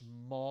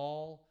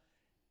small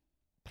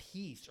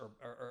piece or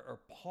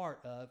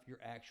part of your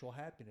actual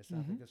happiness. I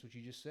think that's what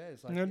you just said.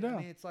 It's like,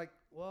 it's like,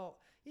 well,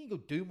 you can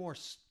go do more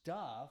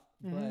stuff,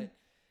 but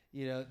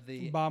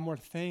buy more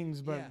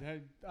things. But yeah.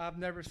 I've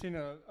never seen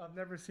a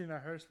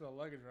hearse with a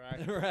luggage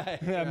rack.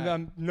 Right.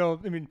 No,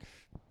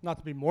 not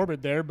to be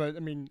morbid there, but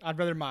I'd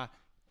rather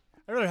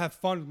have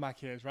fun with my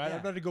kids, right? Yeah.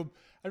 I'd rather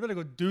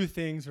go do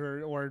things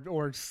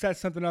or set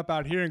something up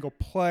out here and go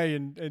play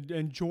and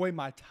enjoy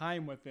my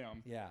time with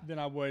them. Yeah. Than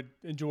I would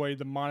enjoy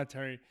the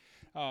monetary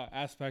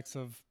aspects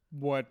of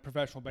what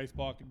professional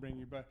baseball could bring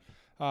you. But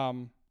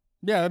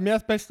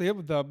that's basically it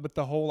with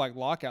the whole like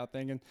lockout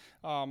thing. And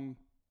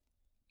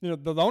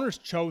the owners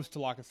chose to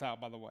lock us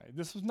out, by the way.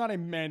 This was not a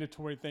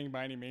mandatory thing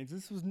by any means.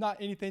 This was not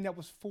anything that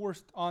was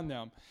forced on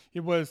them.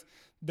 It was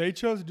they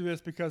chose to do this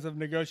because of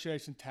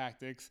negotiation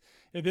tactics,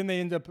 and then they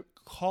end up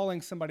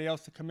calling somebody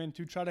else to come in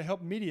to try to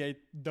help mediate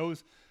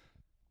those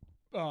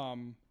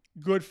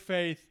good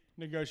faith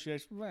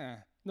negotiations.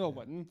 No, it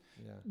wasn't.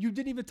 Yeah. You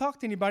didn't even talk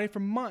to anybody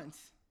for months.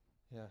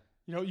 Yeah.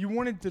 You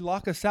wanted to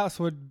lock us out,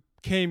 so it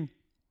became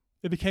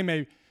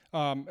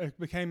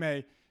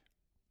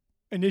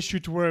an issue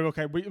to where,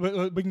 okay, we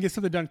can get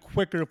something done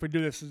quicker if we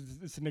do this.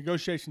 It's a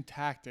negotiation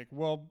tactic.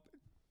 Well,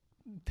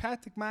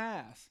 tactic my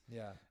ass.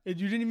 Yeah. You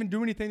didn't even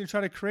do anything to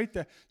try to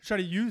to try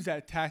to use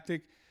that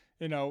tactic,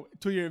 to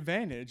your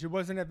advantage. It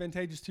wasn't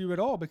advantageous to you at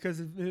all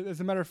because,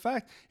 as a matter of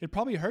fact, it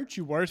probably hurt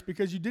you worse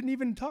because you didn't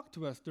even talk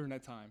to us during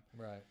that time.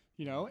 Right.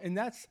 And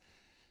that's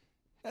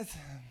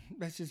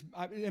just,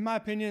 in my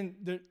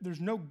opinion, there's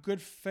no good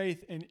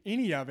faith in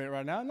any of it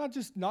right now. Not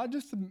just the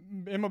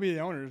MLB, the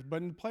owners,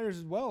 but in the players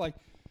as well. I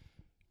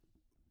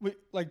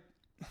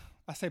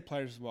say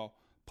players as well.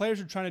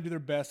 Players are trying to do their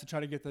best to try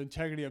to get the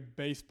integrity of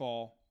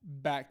baseball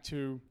back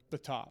to the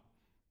top.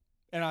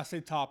 And I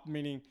say top,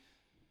 meaning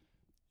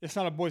it's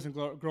not a boys and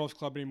girls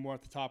club anymore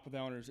at the top of the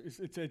owners.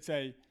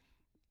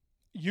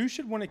 You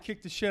should want to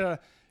kick the shit out of,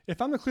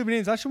 if I'm the Cleveland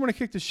Indians, I should want to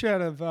kick the shit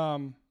out of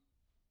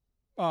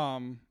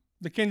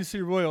the Kansas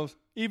City Royals,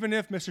 even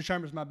if Mr.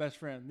 Sherman's my best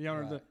friend, the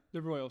owner of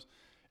the Royals.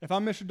 If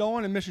I'm Mr.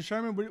 Dolan and Mr.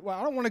 Sherman,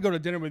 I don't want to go to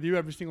dinner with you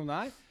every single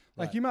night.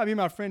 Like, you might be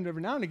my friend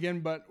every now and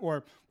again,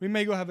 or we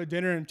may go have a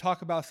dinner and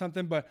talk about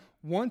something, but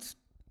once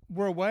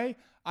we're away,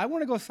 I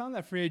want to go sign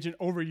that free agent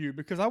over you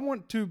because I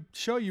want to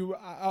show you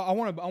I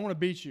want to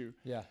beat you.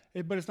 Yeah.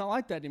 But it's not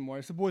like that anymore.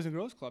 It's a boys and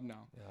girls club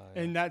now.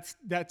 Yeah. And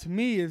that to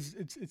me is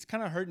it's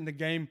kind of hurting the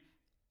game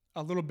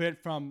a little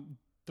bit from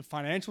the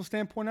financial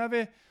standpoint of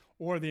it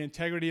or the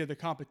integrity of the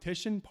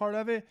competition part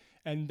of it.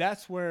 And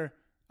that's where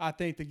I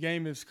think the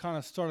game is kind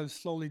of started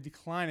slowly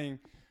declining,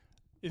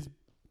 is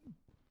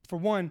for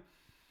one,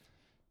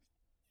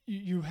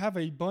 you have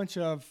a bunch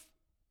of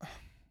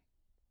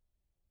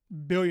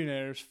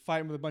billionaires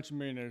fighting with a bunch of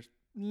millionaires.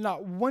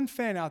 Not one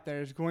fan out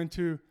there is going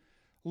to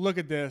look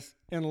at this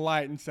in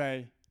light and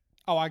say,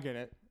 oh, I get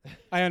it.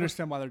 I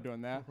understand why they're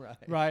doing that.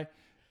 Right.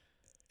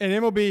 And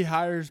MLB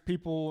hires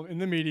people in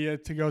the media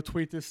to go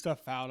tweet this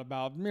stuff out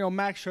about,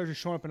 Max Scherzer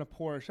showing up in a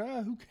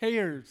Porsche. Who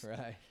cares?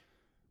 Right.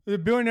 The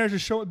billionaire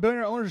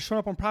owners are showing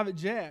up on private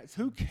jets.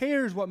 Who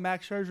cares what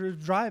Max Scherzer is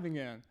driving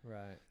in?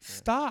 Right.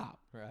 Stop.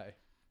 Right.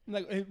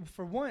 Like,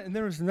 for one, and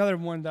there was another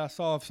one that I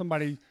saw of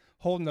somebody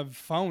holding the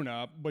phone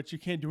up, but you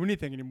can't do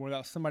anything anymore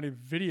without somebody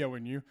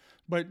videoing you.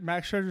 But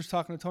Max Scherzer's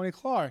talking to Tony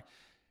Clark,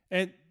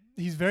 and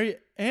he's very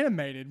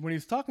animated when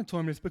he's talking to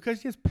him. It's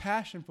because he has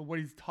passion for what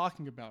he's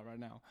talking about right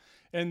now.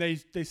 And they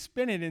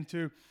spin it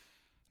into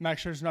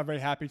Max Scherzer's not very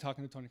happy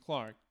talking to Tony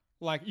Clark.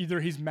 Like, either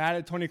he's mad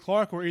at Tony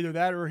Clark or either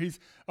that or he's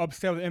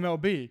upset with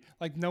MLB.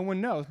 Like, no one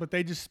knows. But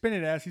they just spin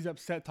it as he's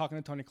upset talking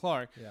to Tony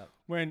Clark. Yeah.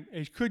 When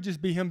it could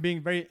just be him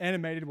being very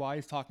animated while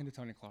he's talking to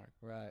Tony Clark.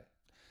 Right.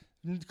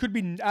 Could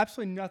be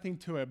absolutely nothing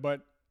to it.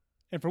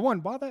 And for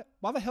one, why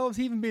the hell is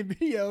he even being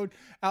videoed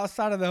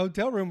outside of the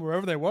hotel room,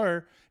 wherever they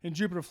were, in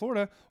Jupiter,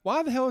 Florida?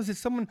 Why the hell is it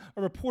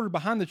a reporter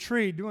behind the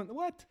tree doing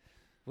what?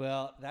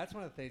 Well, that's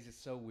one of the things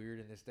that's so weird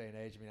in this day and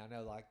age. I mean, I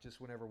know, like, just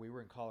whenever we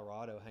were in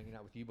Colorado hanging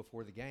out with you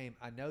before the game,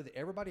 I know that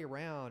everybody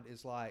around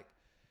is like,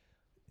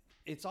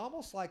 it's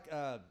almost like,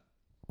 and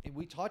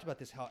we talked about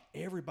this, how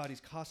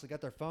everybody's constantly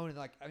got their phone. And,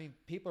 like, I mean,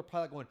 people are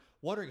probably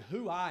wondering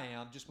who I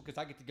am just because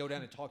I get to go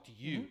down and talk to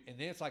you. Mm-hmm. And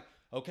then it's like,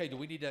 okay, do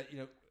we need to,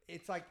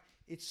 it's like,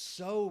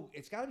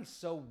 it's got to be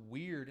so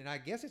weird. And I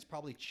guess it's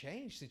probably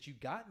changed since you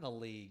got in the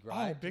league,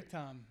 right? Oh, big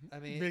time. I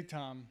mean, big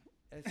time.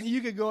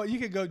 You could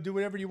go do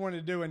whatever you want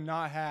to do and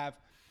not have,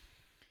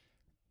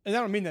 and I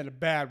don't mean that in a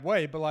bad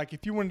way, but like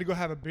if you wanted to go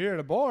have a beer at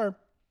a bar. What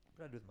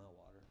do I do with my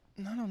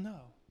water? No.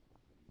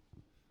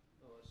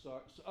 Oh,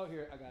 sorry. Oh,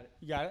 here, I got it.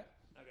 You got it?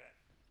 I got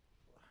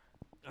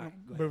it. All right,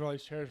 move all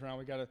these chairs around.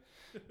 We got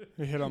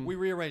to hit them. We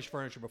rearranged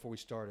furniture before we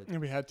started. Yeah,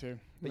 we had to.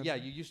 But yeah,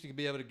 you used to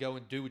be able to go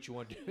and do what you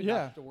want to do. Yeah.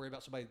 Not have to worry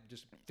about somebody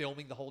just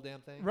filming the whole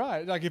damn thing.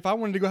 Right. Like if I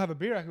wanted to go have a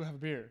beer, I could go have a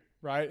beer.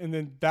 Right. And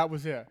then that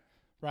was it.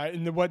 Right.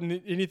 And there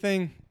wasn't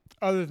anything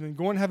other than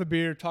going to have a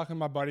beer, talking to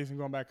my buddies, and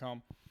going back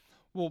home.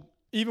 Well,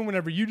 even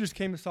whenever you just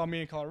came and saw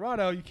me in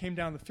Colorado, you came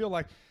down the field,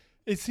 like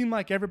it seemed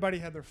like everybody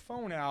had their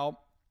phone out,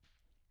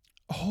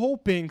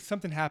 hoping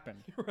something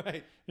happened.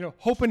 Right.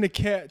 Hoping to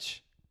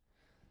catch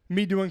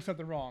me doing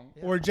something wrong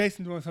or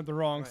Jason doing something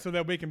wrong, so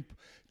that we can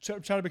try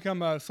to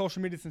become a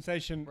social media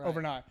sensation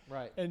overnight.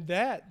 Right. And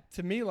that,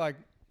 to me, like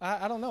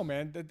I don't know,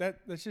 man.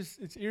 That's just,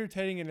 it's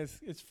irritating and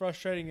it's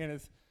frustrating and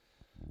it's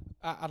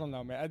I don't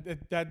know, man.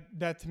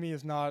 That to me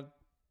is not.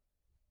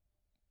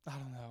 I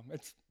don't know.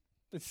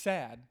 It's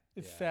sad.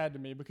 It's sad to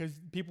me because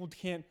people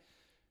can't.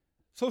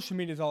 Social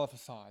media is all a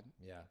facade.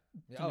 Yeah.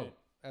 Oh,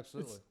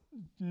 absolutely.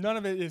 None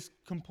of it is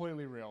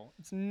completely real.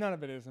 None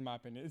of it is, in my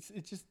opinion.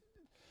 It's just.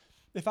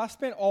 If I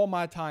spent all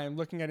my time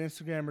looking at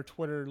Instagram or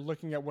Twitter,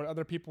 looking at what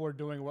other people are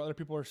doing, what other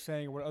people are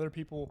saying, what other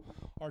people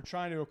are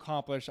trying to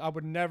accomplish, I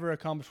would never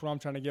accomplish what I'm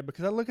trying to get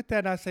because I look at that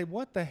and I say,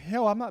 "What the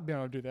hell? I'm not being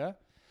able to do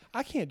that.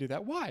 I can't do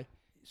that. Why?"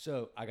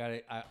 So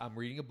I'm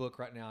reading a book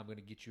right now. I'm going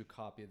to get you a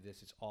copy of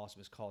this. It's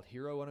awesome. It's called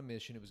Hero on a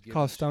Mission. It was given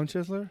called Stone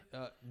Chiseler.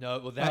 No,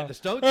 well the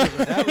Stone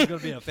Chiseler, that was going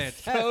to be a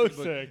fantastic so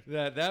book. Sick.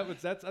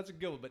 That's a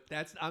good one. But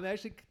I'm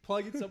actually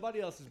plugging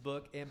somebody else's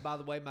book. And by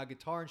the way, my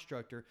guitar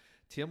instructor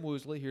Tim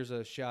Woosley. Here's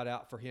a shout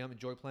out for him.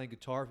 Enjoy playing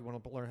guitar. If you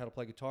want to learn how to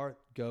play guitar,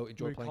 go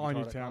enjoy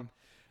playing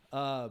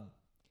guitar.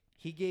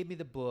 He gave me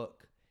the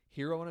book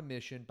Hero on a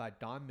Mission by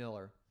Don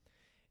Miller.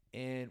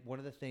 And one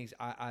of the things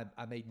I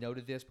made note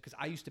of this because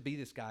I used to be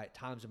this guy at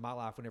times in my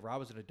life whenever I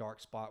was in a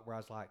dark spot where I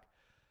was like,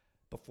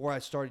 before I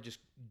started just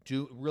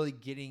really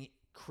getting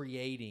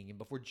creating and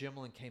before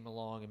Gimlin came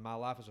along and my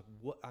life was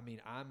like,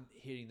 I'm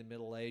hitting the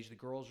middle age. The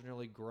girls are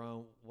nearly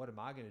grown. What am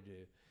I going to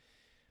do?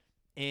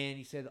 And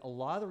he said a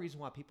lot of the reason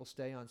why people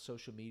stay on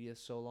social media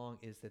so long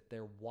is that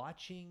they're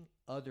watching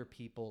other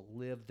people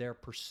live their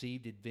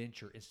perceived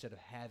adventure instead of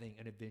having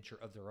an adventure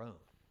of their own,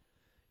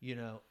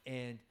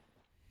 and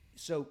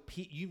so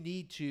you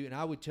need to, and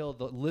I would tell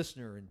the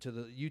listener and to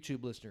the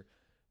YouTube listener,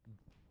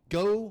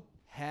 go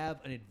have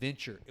an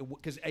adventure.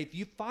 Because if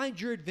you find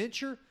your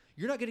adventure,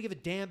 you're not going to give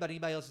a damn about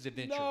anybody else's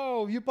adventure.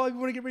 No, you probably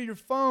want to get rid of your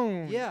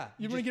phone. Yeah.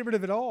 You want to get rid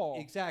of it all.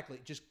 Exactly.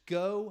 Just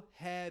go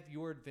have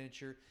your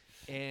adventure.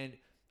 And,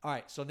 all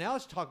right, so now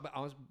let's talk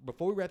about,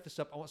 before we wrap this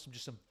up, I want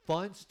some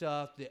fun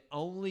stuff that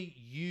only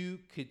you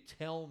could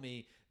tell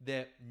me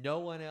that no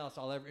one else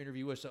I'll ever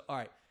interview with. So, all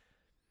right,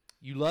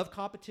 you love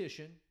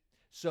competition.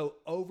 So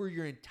over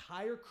your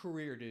entire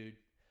career, dude,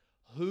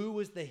 who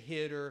was the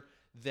hitter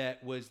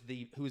who was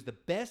the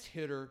best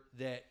hitter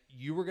that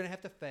you were going to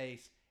have to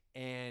face,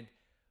 and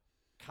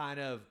kind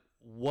of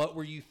what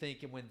were you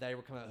thinking when they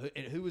were coming out?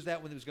 And who was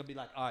that when it was going to be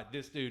like, all right,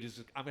 this dude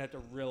I'm going to have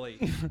to really.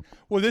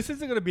 Well, this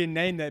isn't going to be a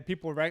name that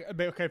people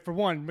okay, for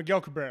one, Miguel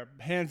Cabrera,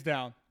 hands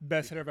down,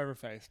 best hitter I've ever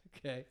faced.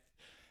 Okay.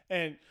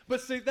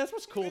 But see, that's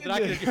what's cool. That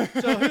I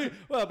could.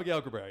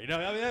 Miguel Cabrera. You know,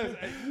 I mean,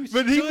 he's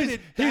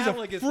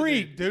a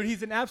freak, dude.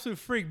 He's an absolute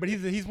freak. But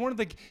he's one of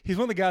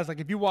the guys.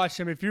 Like if you watch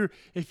him, if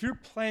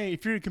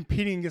you're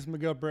competing against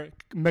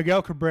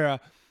Miguel Cabrera,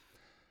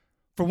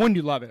 for one,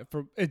 you love it.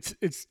 For it's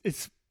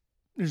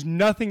there's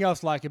nothing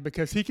else like it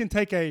because he can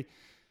take and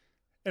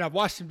I've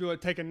watched him do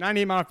it. Take a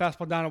 98-mile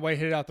fastball down the way,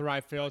 hit it out the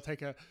right field.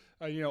 Take a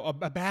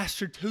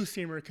bastard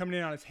two-seamer coming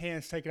in on his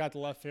hands, take it out the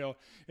left field,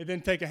 and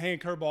then take a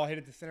hand curveball, hit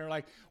it to center,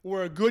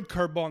 or a good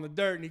curveball in the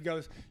dirt, and he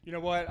goes, you know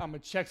what, I'm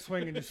going to check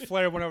swing and just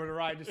flare one over to the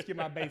right, just get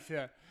my base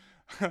hit.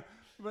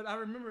 But I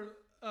remember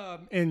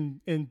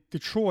in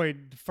Detroit,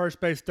 the first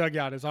base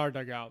dugout is our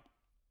dugout,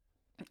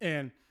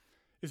 and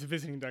it's a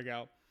visiting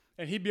dugout,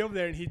 and he'd be over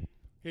there, and he'd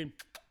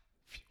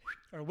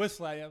or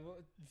whistle at you.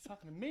 He's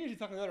talking to me or is he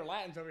talking to other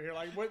Latins over here?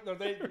 Like, what, are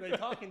they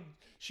talking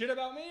shit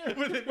about me? Or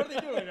what are they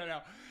doing right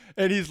now?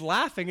 And he's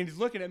laughing and he's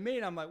looking at me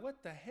and I'm like,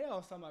 what the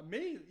hell? So I'm like,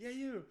 me? Yeah,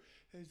 you.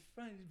 His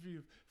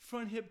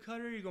front hip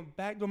cutter, you're going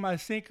back to my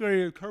sinker,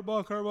 your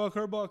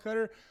curveball,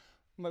 cutter.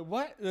 I'm like,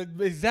 what?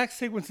 The exact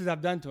sequences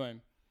I've done to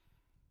him.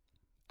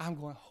 I'm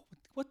going,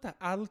 what the?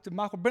 I looked at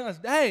Michael Brent and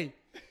I said, hey,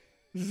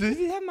 does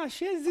he have my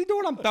shit? Is he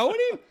doing what I'm throwing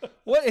him?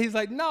 What? He's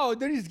like, no,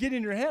 dude, he's getting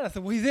in your head. I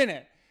said, well, he's in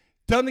it.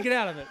 Tell him to get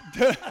out of it.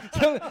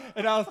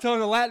 And I was telling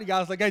the Latin guy, I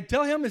was like, hey,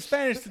 tell him in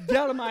Spanish to get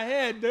out of my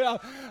head. Dude. I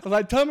was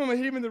like, tell him I'm going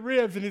to hit him in the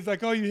ribs. And he's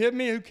like, oh, you hit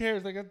me? Who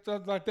cares? Like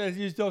that.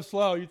 You throw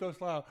slow.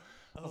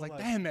 I was like,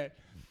 damn it.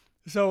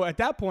 So at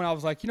that point, I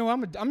was like, you know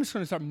what? I'm just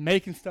going to start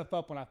making stuff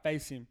up when I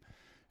face him.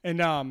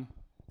 And I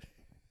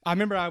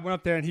remember I went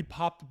up there and he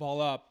popped the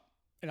ball up.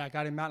 And I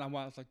got him out. And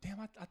I was like,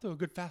 damn, I threw a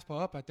good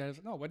fastball up out there. I was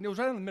like, no, it was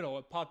right in the middle.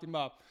 It popped him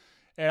up.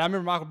 And I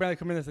remember Michael Brantley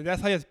coming in and said,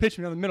 that's how you have to pitch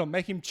him in the middle.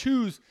 Make him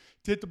choose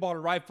to hit the ball to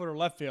right field or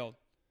left field.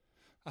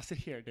 I said,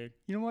 here, dude,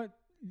 you know what?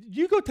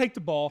 You go take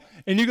the ball,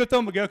 and you go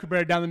throw Miguel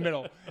Cabrera down the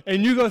middle,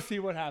 and you go see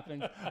what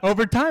happens.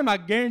 Over time, I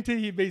guarantee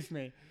he beats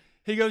me.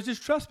 He goes,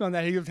 just trust me on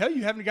that. He goes, hell,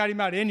 you haven't got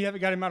him out in. You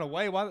haven't got him out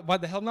away. Why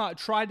the hell not?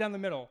 Try down the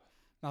middle.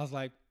 And I was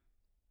like,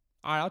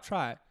 all right, I'll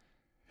try it.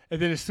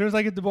 And then as soon as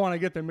I get the ball and I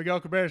get there, Miguel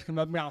Cabrera's coming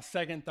up to me on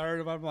second,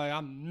 third. I'm like,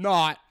 I'm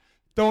not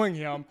throwing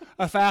him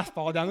a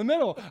fastball down the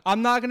middle.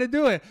 I'm not going to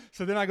do it.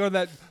 So then I go to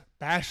that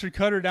bastard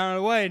cutter down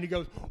the way, and he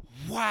goes,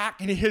 whack,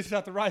 and he hits it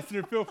out the right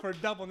center field for a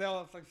double. And I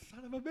was like,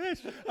 son of a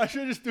bitch. I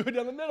should just do it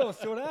down the middle and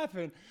see what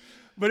happened.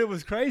 But it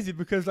was crazy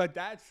because,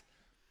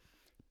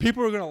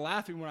 people are going to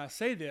laugh at me when I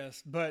say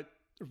this, but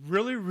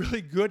really,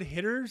 really good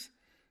hitters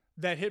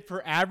that hit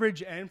for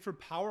average and for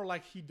power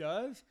like he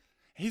does,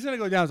 he's going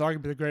to go down as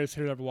arguably the greatest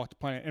hitter that ever walked the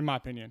planet, in my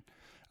opinion.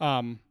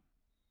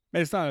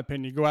 It's not an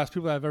opinion. Go ask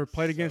people that have ever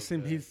played against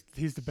him.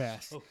 He's the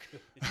best. So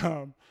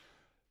good.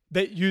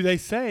 They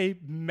say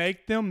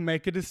make them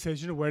make a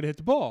decision of where to hit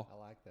the ball. I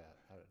like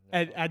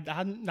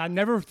that. I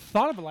never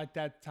thought of it like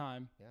that at the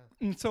time. Yeah.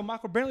 And so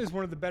Michael Brantley is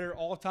one of the better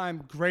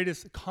all-time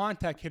greatest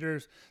contact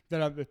hitters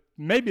that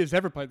maybe has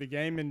ever played the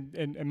game. And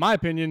in my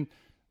opinion,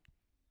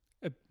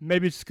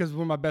 maybe it's because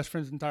one of my best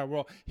friends in the entire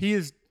world. He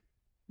is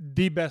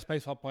the best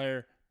baseball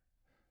player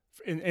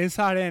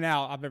inside and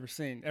out I've ever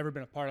seen, ever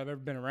been a part of, ever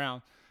been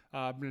around.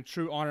 It's been a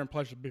true honor and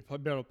pleasure to be able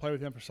to play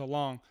with him for so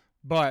long.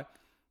 But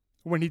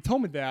when he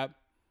told me that,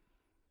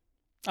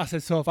 I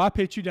said, so if I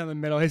pitch you down the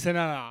middle, he said,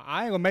 no,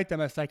 I ain't going to make that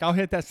mistake. I'll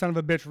hit that son of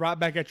a bitch right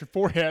back at your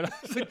forehead. I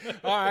was like,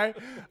 all right,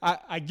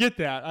 I get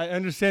that. I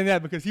understand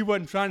that because he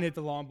wasn't trying to hit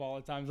the long ball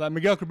at times. Like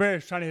Miguel Cabrera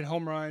is trying to hit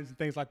home runs and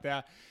things like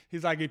that.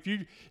 He's like, if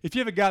you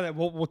have a guy that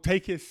will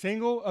take his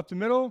single up the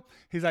middle,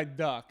 he's like,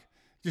 duck.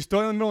 Just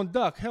throw it in the middle and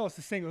duck. Hell, it's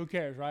a single. Who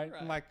cares, right?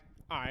 I'm like,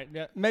 all right,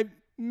 yeah,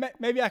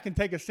 maybe I can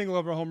take a single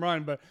over a home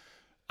run, but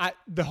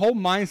the whole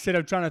mindset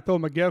of trying to throw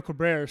Miguel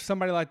Cabrera or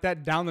somebody like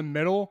that down the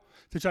middle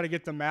to try to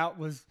get them out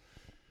was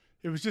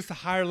just a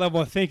higher level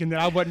of thinking that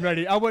I wasn't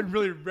ready. I wasn't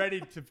really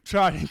ready to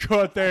try to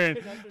go out there and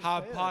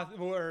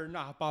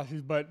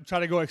try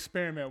to go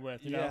experiment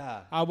with. You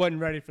know? I wasn't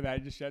ready for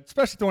that just yet,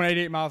 especially throwing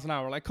 88 miles an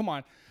hour. Like, come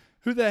on,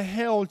 who the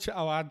hell?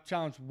 I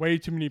challenged way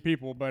too many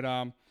people, but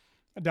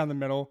down the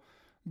middle.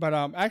 But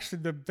actually,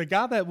 the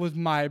guy that was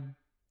my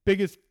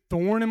biggest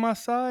thorn in my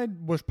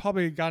side was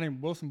probably a guy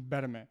named Wilson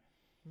Betterman.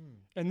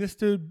 And this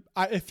dude,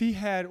 if he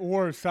had,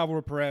 or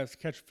Salvador Perez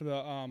catch for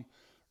the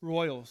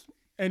Royals,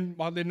 and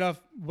oddly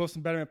enough,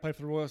 Wilson Betterman played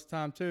for the Royals at the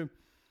time too.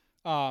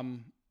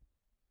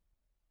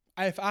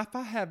 If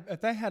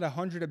they had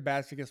 100 at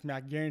bats against me,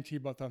 I guarantee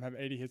both of them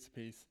have 80 hits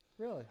apiece.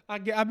 Really? I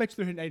bet you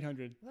they're hitting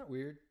 800. Isn't that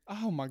weird?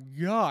 Oh my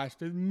gosh,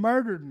 they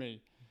murdered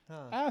me.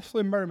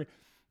 Absolutely murdered me.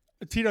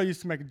 Tito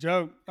used to make a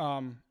joke.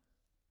 I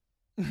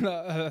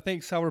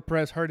think Salvador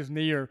Perez hurt his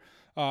knee or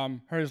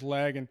hurt his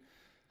leg, and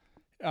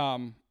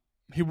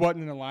he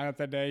wasn't in the lineup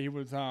that day. He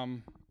was I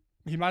don't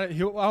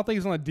think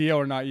he's on the DL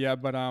or not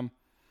yet, but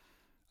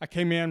I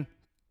came in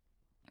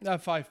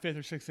probably fifth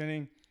or sixth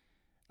inning.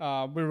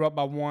 We were up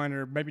by one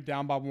or maybe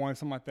down by one,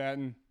 something like that,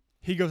 and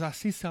he goes, I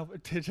see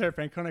Terry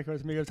Francona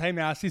goes to me, he goes, hey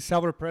man, I see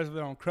Salvador Perez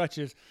on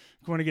crutches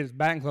going to get his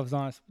batting gloves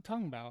on. I said, what are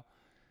you talking about?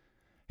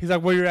 He's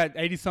like, well, you're at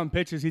 80-some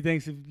pitches. He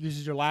thinks if this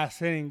is your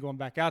last inning going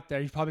back out there,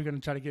 he's probably going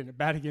to try to get in a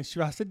bat against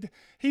you. I said,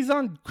 he's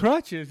on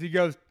crutches. He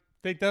goes,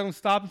 think that'll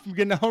stop him from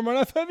getting a home run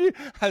off of you?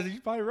 I said,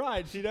 you're probably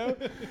right, you know?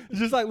 It's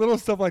just like little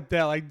stuff like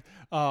that, like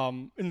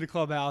in the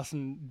clubhouse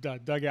and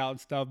dugout and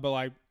stuff. But,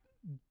 like,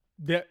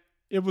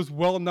 it was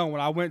well known.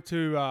 When I went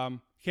to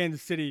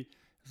Kansas City,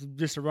 it was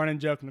just a running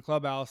joke in the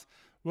clubhouse.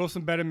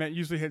 Wilson Betterment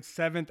usually hits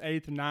 7th,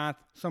 8th, and 9th,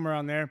 somewhere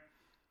around there.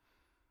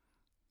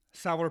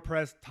 Salvador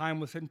Perez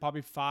time was hitting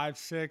probably 5,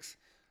 6.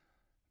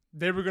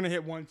 They were going to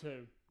hit 1,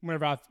 2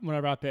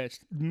 whenever I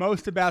pitched.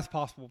 Most at bats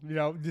possible. You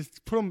know, just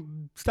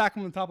stack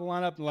them on the top of the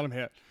lineup and let them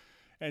hit.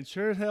 And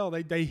sure as hell,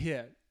 they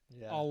hit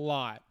a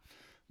lot.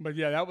 But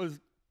yeah,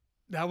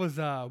 that was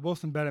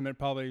Wilson Betterment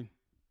probably.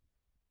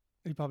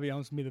 He probably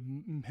owns me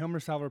him or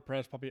Salvador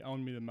Perez probably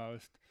owned me the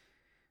most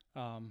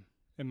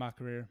in my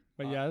career.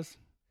 But yes.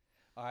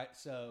 All right,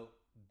 so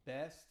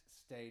best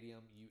stadium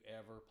you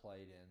ever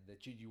played in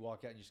that you walk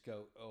out and you just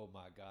go, oh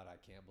my God, I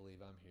can't believe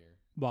I'm here.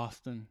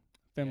 Boston,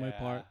 Fenway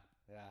Park.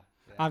 Yeah.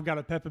 I've got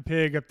a Peppa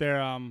Pig up there.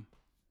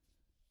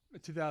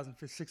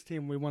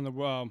 2016, we won the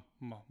World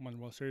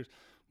Series.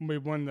 We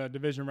won the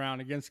division round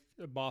against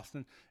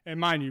Boston. And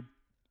mind you,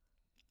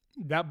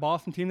 that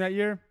Boston team that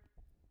year,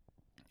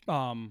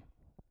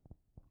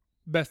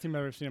 best team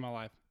I've ever seen in my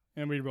life.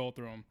 And we rolled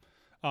through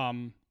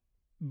them.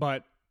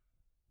 But,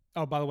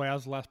 oh, by the way, I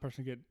was the last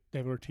person to get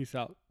David Ortiz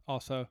out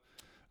also.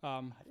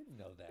 I didn't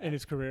know that. In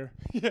his career.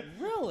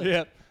 Really?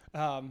 Yeah.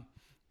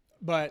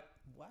 But.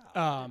 Wow.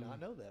 I did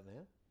not know that,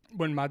 man.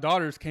 When my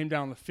daughters came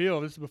down the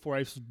field, this is before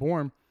Ace was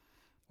born.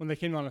 When they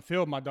came down the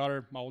field, my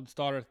oldest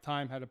daughter at the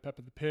time, had a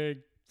Peppa the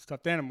Pig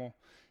stuffed animal.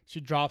 She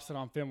drops it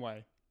on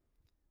Fenway.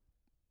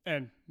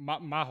 And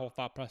my whole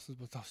thought process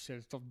was, oh, shit,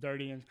 it's so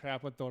dirty and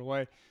crap. Let's throw it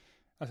away.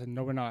 I said,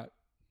 no, we're not.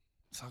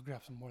 So I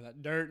grabbed some more of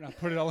that dirt, and I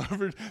put it all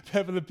over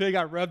Peppa the Pig.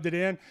 I rubbed it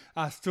in.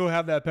 I still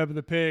have that Peppa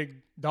the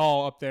Pig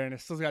doll up there, and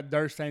it's still got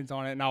dirt stains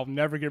on it, and I'll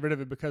never get rid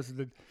of it because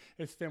of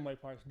it's Fenway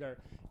Park's dirt.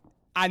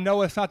 I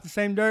know it's not the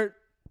same dirt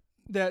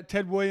that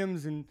Ted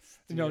Williams and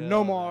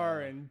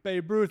Nomar and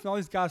Babe Ruth and all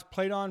these guys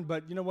played on,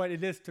 but you know what?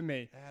 It is to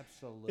me.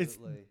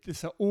 Absolutely.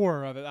 It's an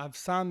aura of it. I've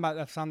signed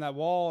that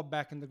wall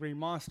back in the Green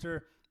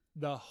Monster.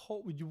 The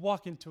whole when you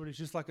walk into it, it's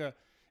just like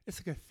it's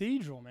a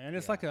cathedral, man.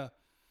 It's like I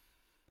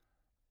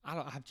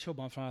have chill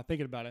bumps when I'm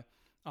thinking about it.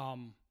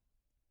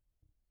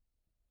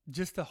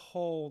 Just the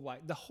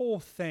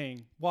whole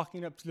thing,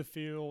 walking up to the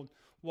field,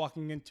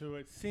 walking into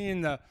it,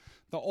 seeing the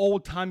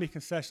old timey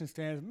concession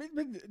stands.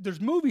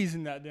 There's movies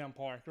in that damn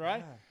park,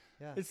 right?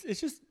 Yeah.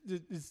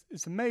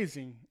 It's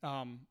amazing.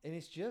 And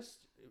it's just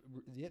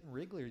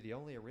Wrigley are the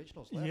only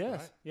originals left,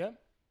 yes, right?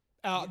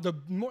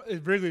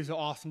 Yep. Wrigley's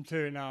awesome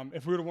too. And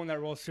if we would have won that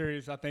World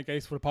Series, I think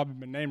Ace would have probably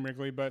been named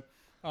Wrigley. But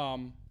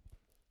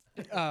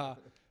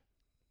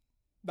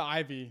the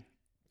ivy,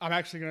 I'm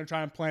actually going to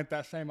try and plant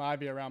that same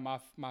ivy around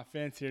my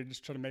fence here,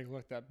 just try to make it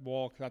look that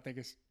wall, because I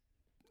think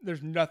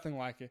there's nothing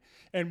like it.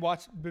 And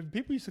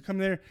people used to come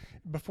there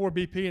before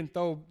BP and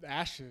throw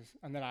ashes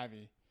on that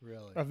ivy.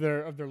 Really? Of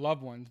their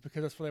loved ones,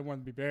 because that's where they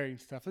wanted to be buried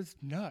and stuff. It's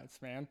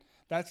nuts, man.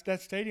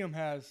 That stadium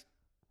has,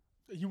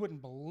 you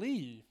wouldn't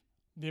believe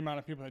the amount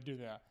of people that do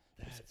that.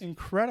 It's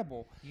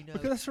incredible.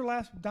 Because that's their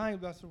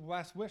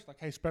last wish. Like,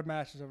 hey, spread my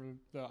ashes over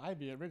the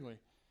ivy at Wrigley.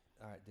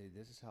 All right, dude,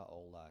 this is how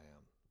old I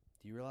am.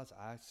 Do you realize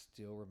I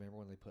still remember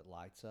when they put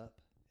lights up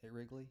at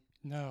Wrigley?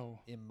 No.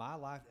 In my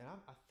life, and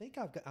I think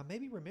I may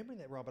be remembering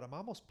that wrong, but I'm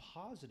almost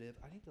positive.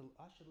 I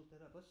should look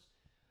that up.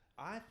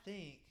 Let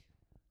me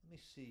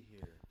see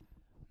here.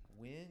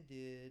 When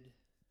did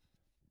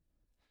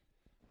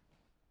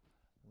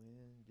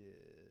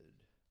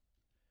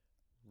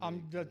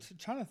I'm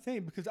trying to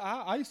think, because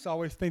I used to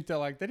always think that,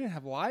 like, they didn't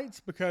have lights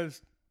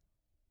because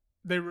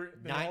they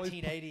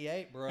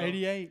 1988, bro.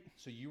 88.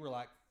 So you were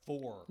like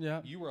 4.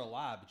 Yeah. You were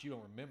alive, but you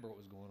don't remember what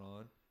was going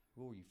on.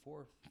 What were you,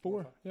 4?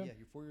 4. Yeah. Yeah,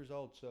 you're 4 years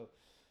old. So,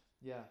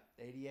 yeah,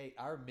 88.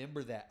 I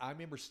remember that. I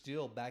remember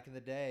still back in the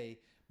day,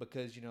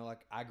 because,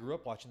 like, I grew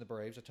up watching the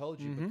Braves. I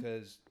told you,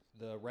 because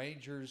the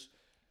Rangers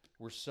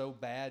were so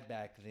bad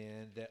back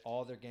then that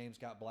all their games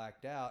got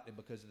blacked out, and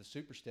because of the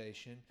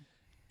Superstation,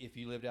 if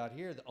you lived out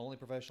here, the only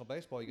professional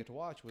baseball you get to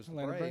watch was the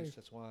Braves.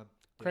 That's why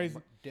crazy.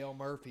 Dale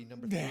Murphy,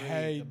 number 3.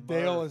 Hey,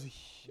 Dale is an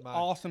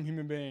awesome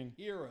human being.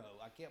 Hero.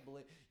 I can't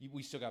believe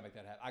we still got to make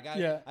that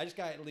happen. I just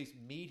got to at least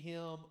meet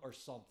him or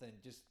something.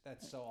 Just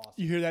that's so awesome.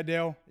 You hear that,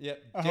 Dale? Yeah,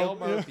 Dale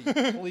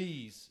Murphy,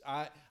 please.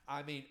 I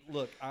mean,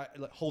 look,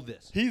 hold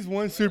this. He's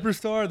one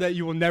superstar that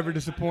you will never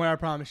disappoint. I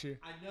promise you.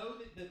 I know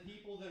that the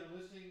people that are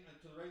listening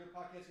to the regular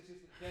podcast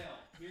assistant, Dale,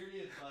 here it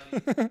is,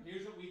 buddy.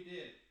 Here's what we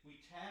did. We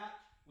tapped.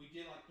 We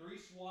did like 3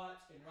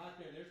 swats, and right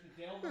there's the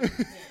Dale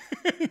Murphy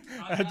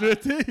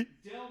thing.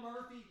 Dale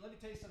Murphy, let me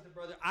tell you something,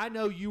 brother. I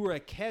know you were a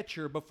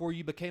catcher before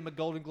you became a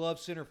Golden Glove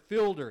center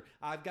fielder.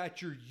 I've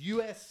got your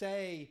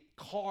USA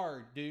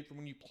card, dude, from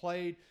when you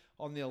played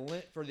on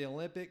for the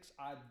Olympics.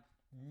 I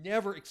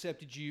never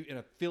accepted you in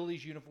a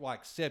Phillies uniform. Well, I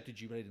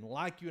accepted you, but I didn't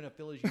like you in a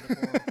Phillies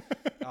uniform.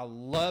 I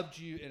loved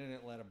you in an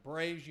Atlanta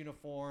Braves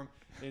uniform.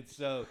 It's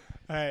so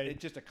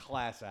it's just a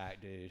class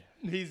act, dude.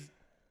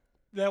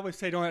 They always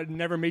say don't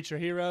never meet your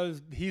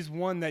heroes. He's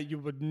one that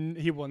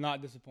he will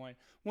not disappoint.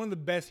 One of the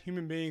best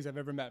human beings I've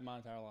ever met in my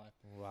entire life.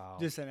 Wow.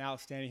 Just an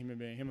outstanding human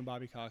being. Him and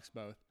Bobby Cox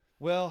both.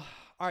 Well,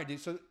 all right, dude.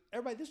 So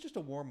everybody, this is just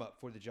a warm up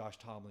for the Josh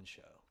Tomlin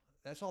show.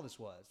 That's all this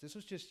was. This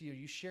was just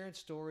you sharing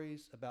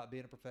stories about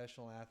being a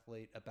professional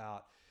athlete,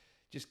 about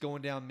just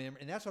going down memory,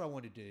 and that's what I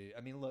wanted to do.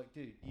 I mean, look,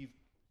 dude, like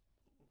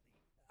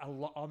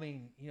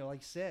you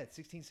said,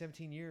 16,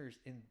 17 years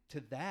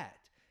into that,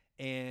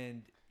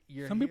 and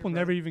some people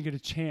never even get a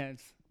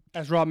chance,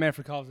 as Rob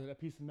Manfred calls it, a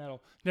piece of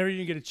metal. Never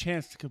even get a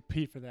chance to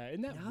compete for that.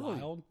 Isn't that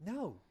wild?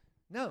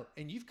 No,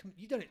 and you've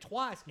done it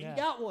twice, and you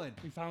got one.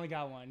 You finally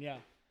got one, yeah.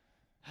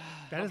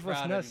 That is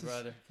what's nuts.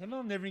 Brother. Some of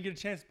them never even get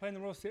a chance to play in the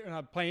World Series,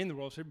 not play in the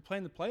World Series, but play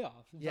in the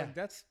playoffs.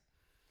 It's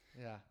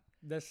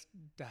that's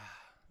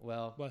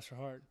well, bless her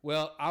heart.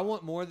 Well, I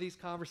want more of these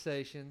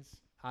conversations.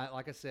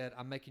 Like I said,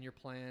 I'm making your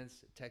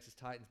plans. Texas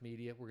Titans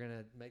Media. We're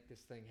gonna make this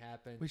thing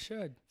happen. We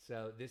should.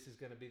 So this is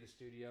gonna be the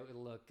studio.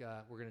 It'll look.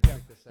 We're gonna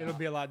check this out. It'll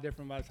be a lot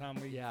different by the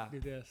time we do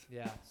this.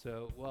 Yeah.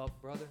 So, well,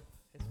 brother,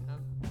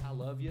 I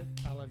love you.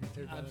 I love you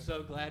too, brother. I'm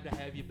so glad to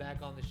have you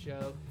back on the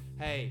show.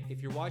 Hey,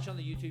 if you're watching on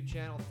the YouTube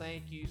channel,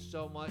 thank you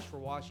so much for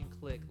watching.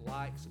 Click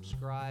like,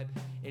 subscribe,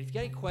 and if you got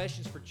any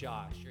questions for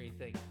Josh or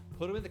anything,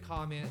 put them in the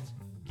comments.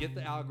 Get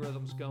the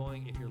algorithms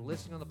going. If you're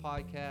listening on the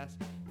podcast,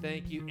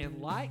 thank you. And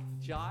like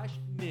Josh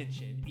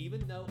mentioned,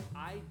 even though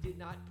I did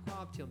not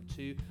prompt him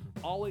to,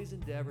 always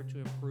endeavor to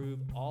improve,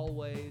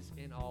 always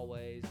and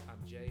always. I'm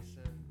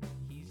Jason.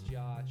 He's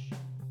Josh.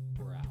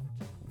 We're out.